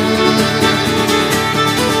west.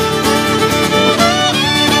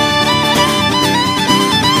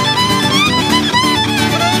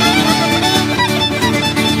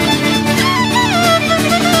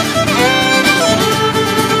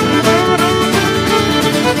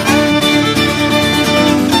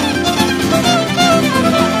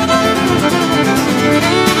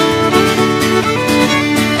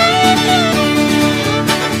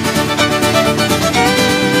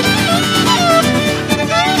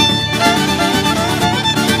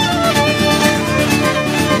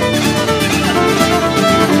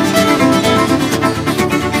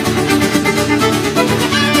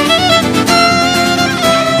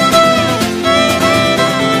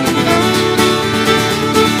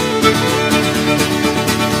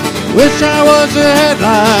 Wish I was a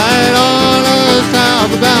headlight on a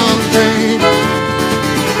southbound train.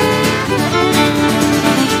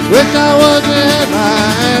 Wish I was a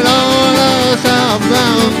headlight on a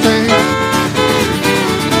southbound train.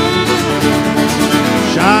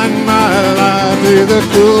 Shine my light through the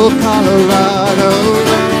cool Colorado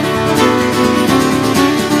rain.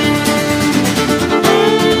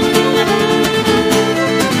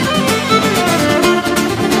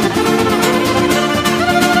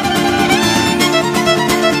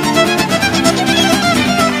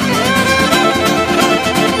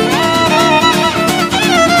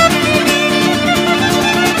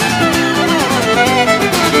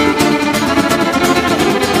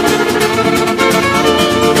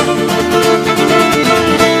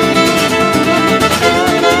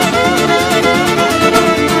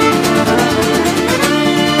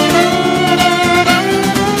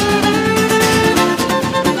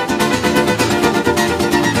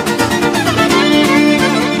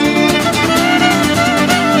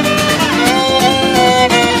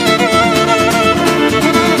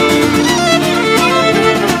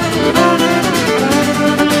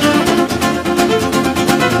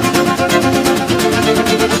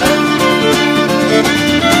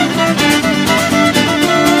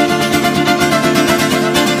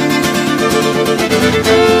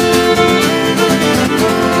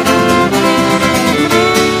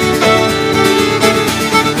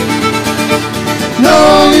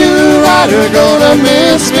 You're gonna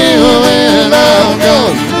miss me when I'm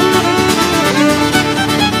gone.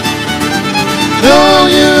 No,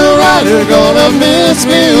 you're right, you're gonna miss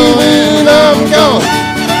me when I'm gone.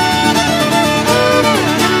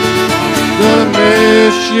 Gonna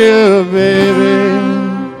miss you, baby,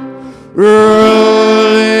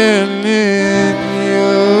 rolling in you.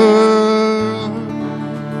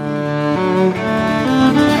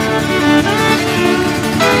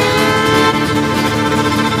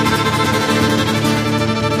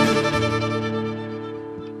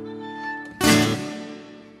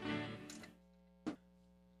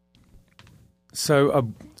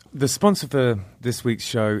 So the sponsor for this week's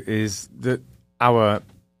show is our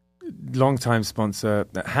longtime sponsor,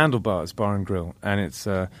 Handlebars Bar and Grill, and it's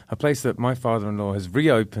a place that my father-in-law has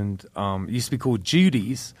reopened. It used to be called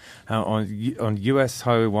Judy's on US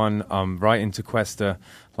Highway 1, right into Cuesta,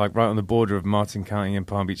 like right on the border of Martin County and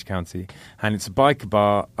Palm Beach County, and it's a biker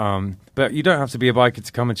bar. But you don't have to be a biker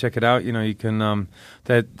to come and check it out. You know, you can.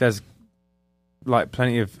 There's like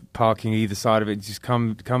plenty of parking either side of it. Just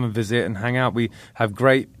come and visit and hang out. We have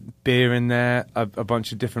great beer in there, a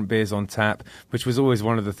bunch of different beers on tap, which was always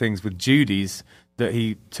one of the things with Judy's that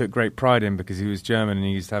he took great pride in because he was German and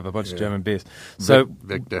he used to have a bunch of German beers. So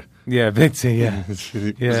Victor. Yeah, Victor, yeah. He's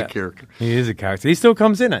a character. He is a character. He still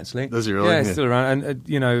comes in, actually. Does he really? Yeah, he's still around. And,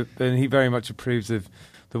 and he very much approves of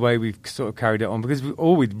the way we've sort of carried it on because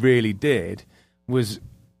all we really did was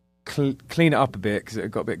clean it up a bit because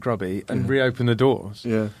it got a bit grubby and reopen the doors.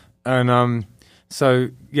 Yeah. And so,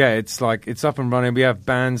 yeah, it's up and running. We have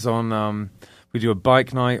bands on... we do a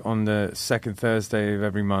bike night on the second Thursday of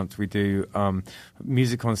every month. We do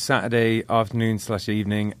music on Saturday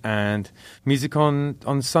afternoon/evening and music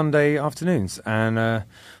on Sunday afternoons. And we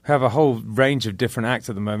have a whole range of different acts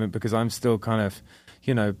at the moment because I'm still kind of,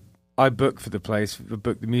 I book for the place,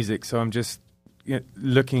 book the music. So I'm just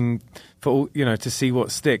looking for all, to see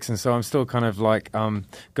what sticks, and so I'm still kind of like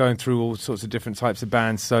going through all sorts of different types of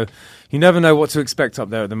bands. So you never know what to expect up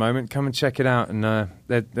there at the moment. Come and check it out, and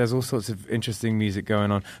there's all sorts of interesting music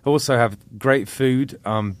going on. I also have great food.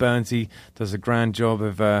 Bernsey does a grand job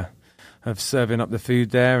of serving up the food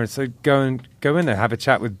there, and so go in there, have a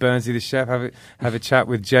chat with Bernsey the chef, have a chat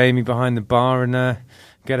with Jamie behind the bar, and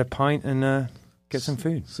get a pint and get some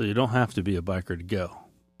food. So you don't have to be a biker to go.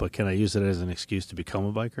 But can I use it as an excuse to become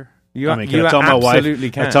a biker? You absolutely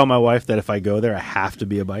can. I tell my wife that if I go there, I have to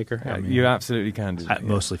be a biker. You absolutely can do that.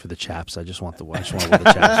 Mostly for the chaps. I just want to wear the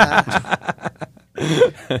chaps.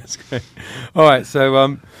 That's great. All right,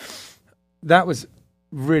 so that was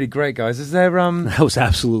really great, guys. Is there That was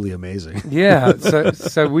absolutely amazing. Yeah.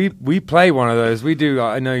 So we play one of those. We do.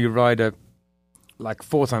 I Know You Rider. Like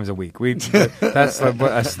 4 times a week.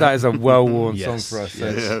 That is a well-worn song for us.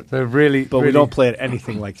 So really, but we don't play it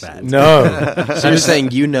anything like that. No. So you're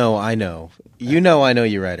saying I know. I know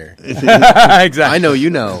you, Ryder. Exactly. I know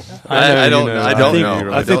you know. I don't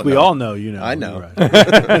know. I think we all know you know. I know.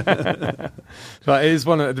 But it is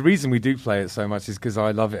one of the reason we do play it so much is because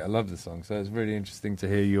I love it. I love the song. So it's really interesting to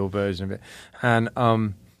hear your version of it. And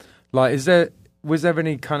was there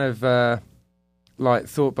any kind of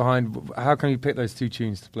thought behind how can you pick those 2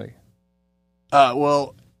 tunes to play?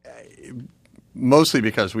 Well, mostly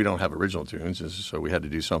because we don't have original tunes, so we had to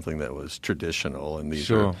do something that was traditional. And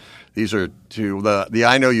these are to the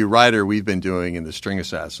I Know You Rider we've been doing in the String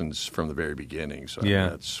Assassins from the very beginning. So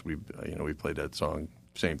we played that song.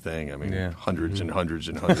 Same thing. I mean, hundreds and hundreds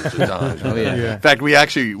and hundreds of times. In fact, we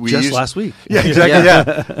used, last week. Yeah, exactly.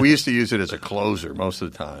 Yeah, we used to use it as a closer most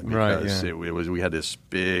of the time because we had this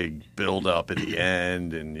big build up at the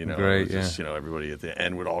end, and everybody at the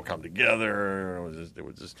end would all come together. It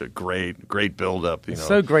was just a great build up. It's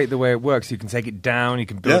so great the way it works. You can take it down, you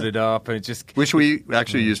can build it up, and it just which we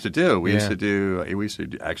actually used to do. We used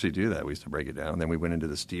to actually do that. We used to break it down, and then we went into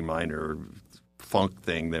this D minor funk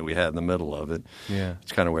thing that we had in the middle of it. Yeah,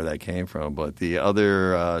 it's kind of where that came from. But the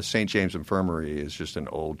other St. James Infirmary is just an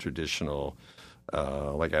old traditional.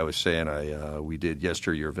 Like I was saying, we did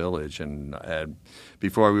Yesteryear Village, and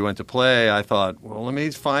before we went to play, I thought, well, let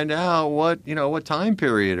me find out what time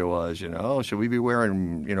period it was. Should we be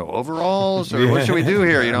wearing overalls or what should we do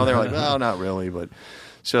here? They're like, well, not really, but.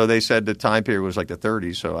 So they said the time period was like the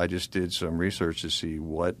 30s, so I just did some research to see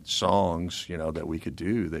what songs, that we could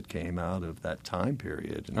do that came out of that time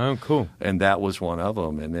period. And, cool. And that was one of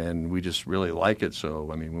them. And then we just really like it.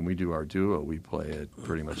 So, I mean, when we do our duo, we play it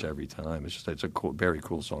pretty much every time. It's a very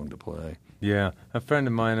cool song to play. Yeah. A friend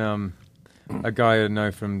of mine, a guy I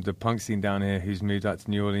know from the punk scene down here who's moved out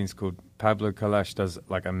to New Orleans called Pablo Kalash does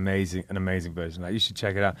like an amazing version. Like, you should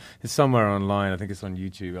check it out. It's somewhere online. I think it's on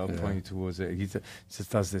YouTube. I'll point you towards it. He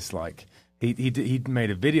just does this like he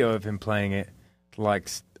made a video of him playing it like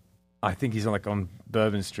I think he's on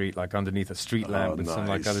Bourbon Street, like underneath a street lamp with some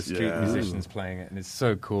like other street musicians playing it, and it's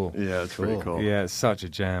so cool. Yeah, it's pretty cool. Yeah, it's such a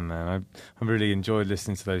jam, man. I really enjoyed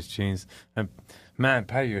listening to those tunes. And man,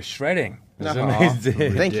 Patty, you're shredding. It was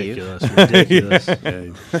amazing. Thank you. Ridiculous.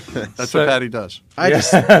 That's what Patty does. I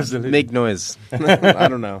just make noise. I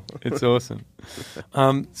don't know. It's awesome.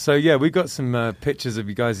 So we got some pictures of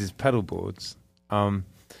you guys' pedal boards.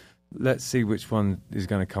 Let's see which one is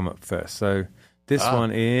going to come up first. So this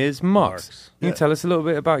one is Mark's. Can you tell us a little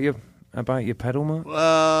bit about your pedal, Mark?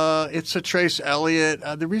 It's a Trace Elliott.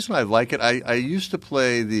 The reason I like it, I used to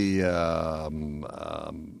play the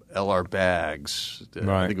LR Bags.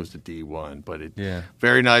 I think it was the D1, but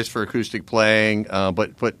very nice for acoustic playing,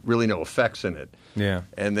 but really no effects in it. Yeah.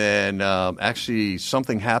 And then actually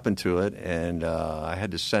something happened to it, and I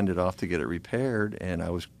had to send it off to get it repaired, and I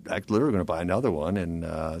was literally going to buy another one,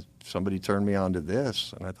 and somebody turned me on to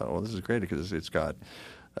this, and I thought, well, this is great because it's got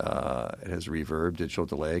it has reverb, digital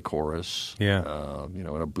delay, chorus, and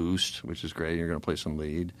a boost, which is great. You're going to play some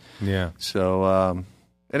lead. Yeah. So,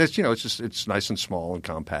 and it's it's nice and small and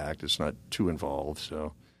compact. It's not too involved.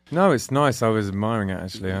 So. No, it's nice. I was admiring it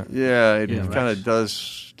actually. Yeah, it kind of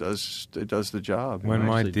does the job. When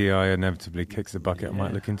my DI inevitably kicks the bucket, I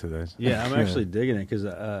might look into those. Yeah, I'm actually digging it because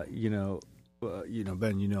Ben,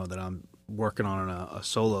 that I'm working on a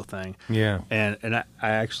solo thing. Yeah, and I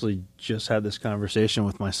actually just had this conversation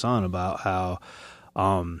with my son about how,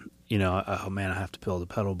 oh man, I have to build a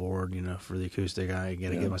pedal board, for the acoustic. I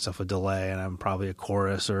got to get myself a delay, and I'm probably a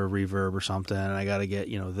chorus or a reverb or something. And I got to get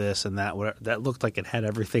this and that. Whatever. That looked like it had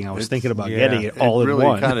everything. I was thinking about getting it all in one. It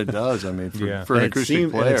really kind of does. I mean, for an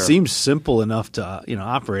acoustic player, it seems simple enough to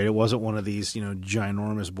operate. It wasn't one of these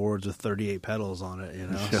ginormous boards with 38 pedals on it.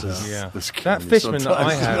 So. Yeah, that Fishman that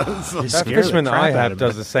I have,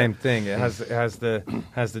 does the same thing. It has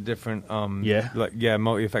the different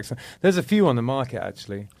multi effects. There's a few on the market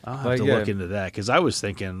actually. I'll have to look into that because I was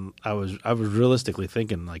realistically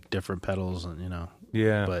thinking like different pedals and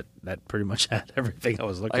but that pretty much had everything I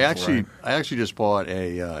was looking for. I actually just bought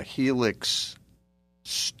a Helix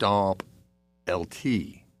Stomp LT,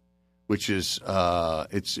 which is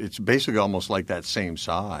it's basically almost like that same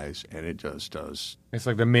size, and it just does. It's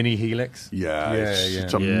like the mini Helix. Yeah,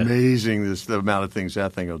 it's amazing the amount of things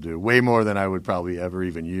that thing will do. Way more than I would probably ever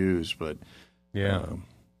even use, but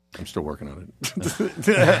I'm still working on it.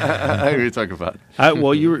 I can talk about it.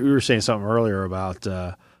 Well, you were saying something earlier about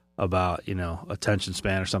attention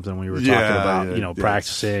span or something when you were talking about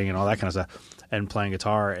practicing and all that kind of stuff and playing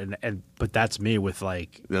guitar but that's me with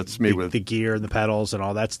the gear and the pedals and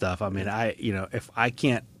all that stuff. I mean, if I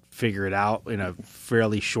can't figure it out in a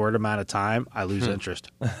fairly short amount of time, I lose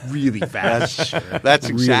interest really fast. That's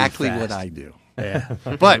exactly what I do. Yeah.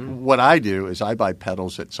 But what I do is I buy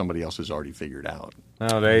pedals that somebody else has already figured out.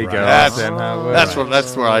 Oh, there you go. That's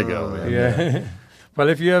where I go, man. Yeah. Well,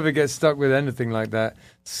 if you ever get stuck with anything like that,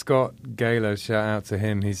 Scott Gaylor, shout out to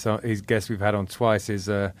him. He's guest we've had on twice. Is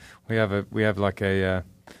we have this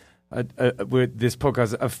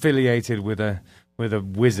podcast affiliated with with a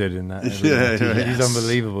wizard in that. Yeah, He's yes.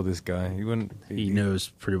 unbelievable. This guy. He wouldn't. He knows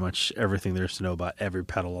pretty much everything there is to know about every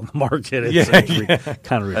pedal on the market. It's Yeah, actually kind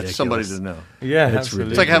of ridiculous. That's somebody to know. Yeah, It's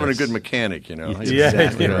absolutely. It's like having a Ridiculous. good mechanic, you know. Yeah, You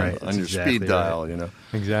exactly know, right. on That's your exactly speed dial, you know.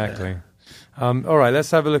 Exactly. All right,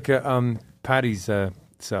 let's have a look at Paddy's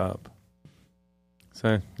setup.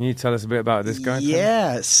 So, can you tell us a bit about this guy? Paddy?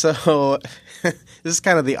 Yeah, so this is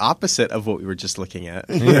kind of the opposite of what we were just looking at.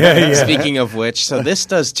 Yeah. Speaking of which, so this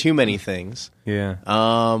does too many things. Yeah.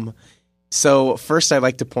 So first, I'd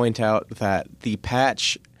like to point out that the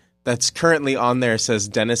patch that's currently on there says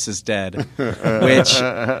Dennis is dead, which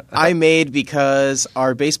I made because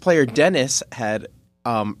our bass player Dennis had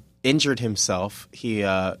injured himself. He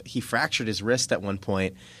fractured his wrist at one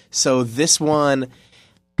point. So this one,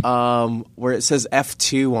 where it says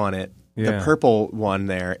F2 on it, Yeah. the purple one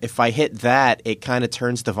there, if I hit that, it kind of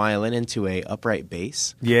turns the violin into a upright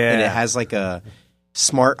bass. Yeah. And it has like a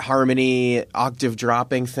smart harmony octave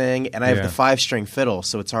dropping thing, and I have Yeah. the 5-string fiddle,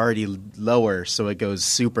 so it's already lower, so it goes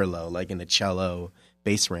super low, like in a cello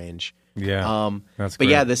bass range. Yeah. That's But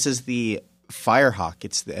great. yeah, this is the Firehawk.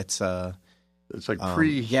 It's It's like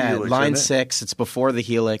pre-helix, line isn't it? 6. It's before the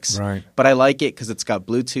Helix, Right. But I like it because it's got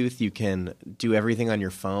Bluetooth. You can do everything on your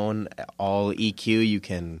phone, all EQ. You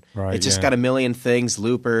can. Right, It's just yeah. got a million things,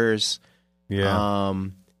 loopers. Yeah.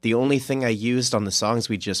 The only thing I used on the songs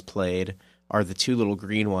we just played are the two little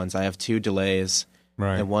green ones. I have 2 delays,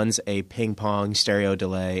 Right. and one's a ping pong stereo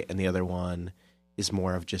delay, and the other one is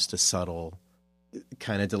more of just a subtle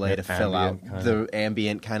kind of delay Yeah, to fill out ambient kind the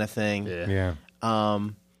ambient kind of thing. Yeah. Yeah.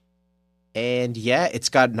 And yeah, it's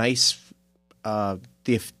got nice.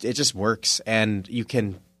 It just works, and you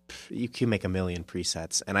can make a million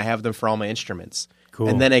presets, and I have them for all my instruments. Cool.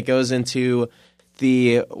 And then it goes into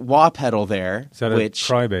the wah pedal there, Is that which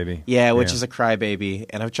a Crybaby? which is a crybaby,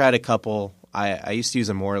 and I've tried a couple. I used to use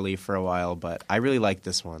a Morley for a while, but I really like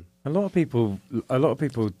this one. A lot of people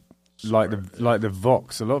like the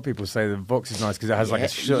Vox. A lot of people say the Vox is nice because it has like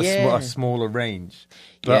a smaller range.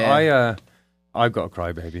 But Yeah. I've got a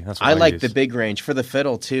Crybaby. That's what I like use. the big range for the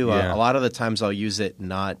fiddle too. Yeah. A lot of the times I'll use it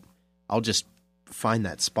I'll just find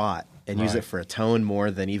that spot and use Right. it for a tone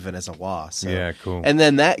more than even as a wah. So. Yeah, cool. And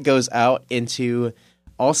then that goes out into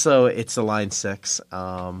also it's a line 6.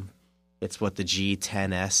 It's what the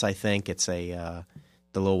G10S, I think. It's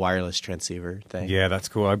the little wireless transceiver thing. Yeah, that's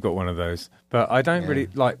cool. I've got one of those, but I don't really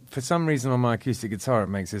like. For some reason, on my acoustic guitar, it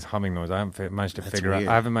makes this humming noise. I haven't managed to figure out. weird.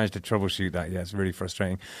 I haven't managed to troubleshoot that yet. It's really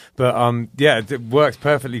frustrating. But yeah, it works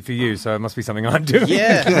perfectly for you, so it must be something I'm doing.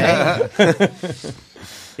 Yeah.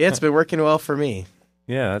 Yeah, it's been working well for me.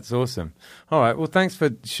 Yeah, that's awesome. All right, well, thanks for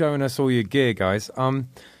showing us all your gear, guys. Have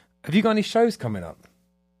you got any shows coming up?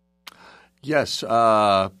 Yes,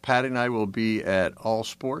 Patty and I will be at All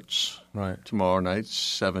Sports Right. tomorrow night,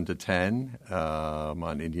 7 to 10,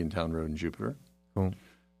 on Indiantown Road in Jupiter. Cool.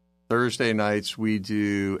 Thursday nights,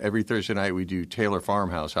 every Thursday night we do Taylor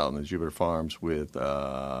Farmhouse out in the Jupiter Farms with,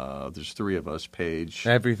 there's 3 of us. Paige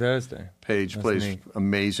Every Thursday. Plays neat.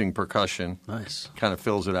 amazing percussion. Nice. Kind of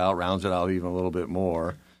fills it out, rounds it out even a little bit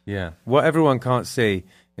more. Yeah. What everyone can't see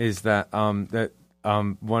is that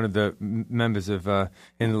one of the members of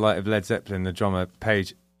In the Light of Led Zeppelin, the drummer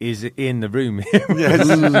Paige, is in the room.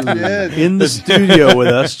 In the studio with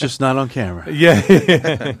us, just not on camera. Yeah.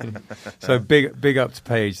 So big up to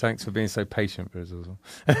Paige. Thanks for being so patient for us also.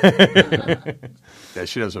 Yeah,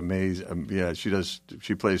 she does amazing.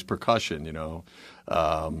 She plays percussion, you know.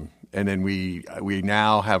 And then we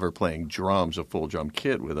now have her playing drums, a full drum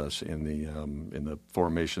kit with us in the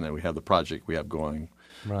formation that we have, the project we have going.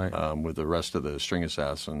 Right. With the rest of the String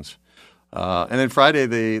Assassins. And then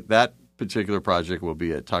Friday, that particular project will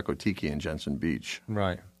be at Taco Tiki in Jensen Beach.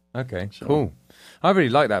 Right. Okay. Cool. I really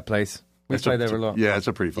like that place. We It's play there a lot. Yeah, it's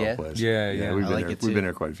a pretty fun Yeah. place. Yeah. We've I been like there. it We've too. been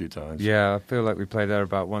there quite a few times. Yeah, I feel like we play there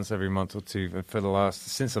about once every month or two for the last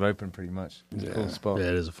since it opened, pretty much. It's a cool spot. Yeah,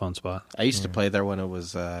 it is a fun spot. I used to play there when it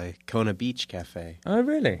was Kona Beach Cafe. Oh,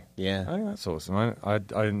 really? Yeah. Oh, that's awesome. I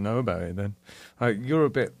didn't know about it then. You're a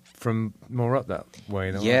bit from more up that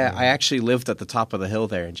way, though. Yeah, aren't you? I actually lived at the top of the hill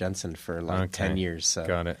there in Jensen for like Okay. 10 years. So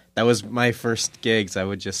Got it. that was my first gigs. I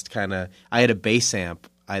would just I had a bass amp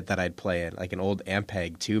that I'd play in, like an old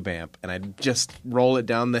Ampeg tube amp, and I'd just roll it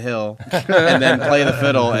down the hill and then play the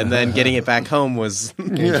fiddle, and then getting it back home was a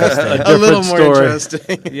little more story.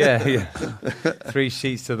 interesting. Yeah. 3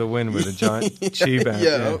 sheets to the wind with a giant tube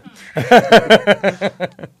amp.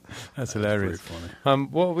 That's hilarious.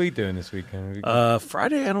 What are we doing this weekend?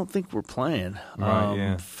 Friday, I don't think we're playing.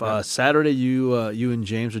 Right, yeah. Saturday, you and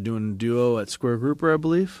James are doing a duo at Square Grouper, I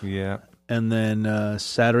believe. Yeah. And then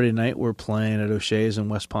Saturday night we're playing at O'Shea's in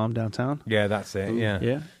West Palm downtown. Yeah, that's it. Yeah.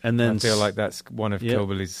 Yeah, and then I feel like that's one of yeah.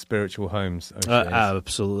 Kilbilly's spiritual homes.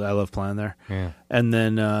 Absolutely, I love playing there. Yeah. And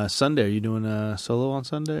then Sunday, are you doing a solo on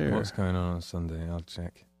Sunday? Or? What's going on Sunday? I'll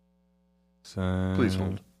check. So Please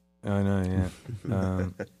hold. I know. Yeah.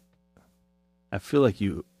 I feel like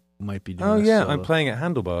you might be doing. Oh a yeah, solo. I'm playing at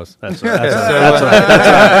Handlebars. That's what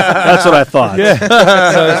I thought. Yeah. So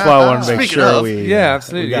that's why I wanted to make Speaking sure of, we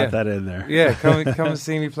absolutely, we got yeah. that in there. Yeah, come and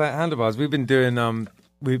see me play at Handlebars. We've been doing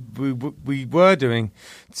we were doing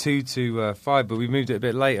 2 to 5, but we moved it a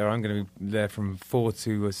bit later. I'm going to be there from 4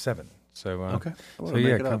 to 7. So Okay. I want So to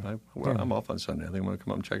yeah, make it up. come- I'm off on Sunday. I think I'm going to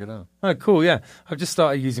come up and check it out. Oh, cool! Yeah, I've just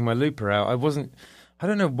started using my looper out. I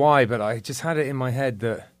don't know why, but I just had it in my head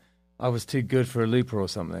that I was too good for a looper or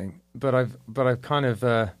something. But I've kind of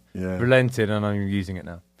relented, and I'm using it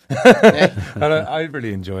now. And I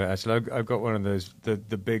really enjoy it. Actually, I've got one of those the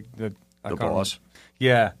big the Boss.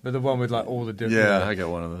 Yeah, but the one with like all the different. Yeah, I got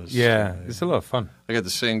one of those. Yeah, it's a lot of fun. I got the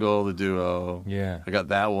single, the duo. Yeah. I got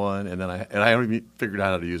that one, and then I haven't even figured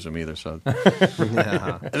out how to use them either. So, and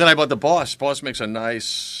then I bought the Boss. Boss makes a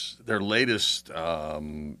nice. Their latest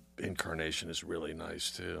incarnation is really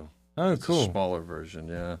nice too. Oh, It's cool. a smaller version.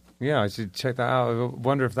 Yeah. Yeah, I should check that out. I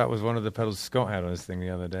wonder if that was one of the pedals Scott had on his thing the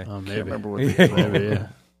other day. Oh, Can't maybe. remember what they Maybe, yeah.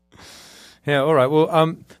 Yeah, all right.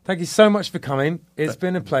 Well, thank you so much for coming. It's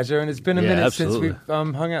been a pleasure, and it's been a Yeah, minute absolutely. since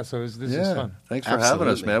we've hung out, so this is fun. Thanks for having us,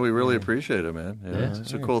 Absolutely. man. We really appreciate it, man. Yeah. Yeah.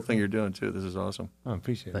 It's a cool thing you're doing too. This is awesome. I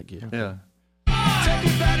appreciate it. Thank you. Yeah.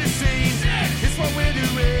 Everybody sings, it's what we're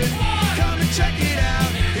doing.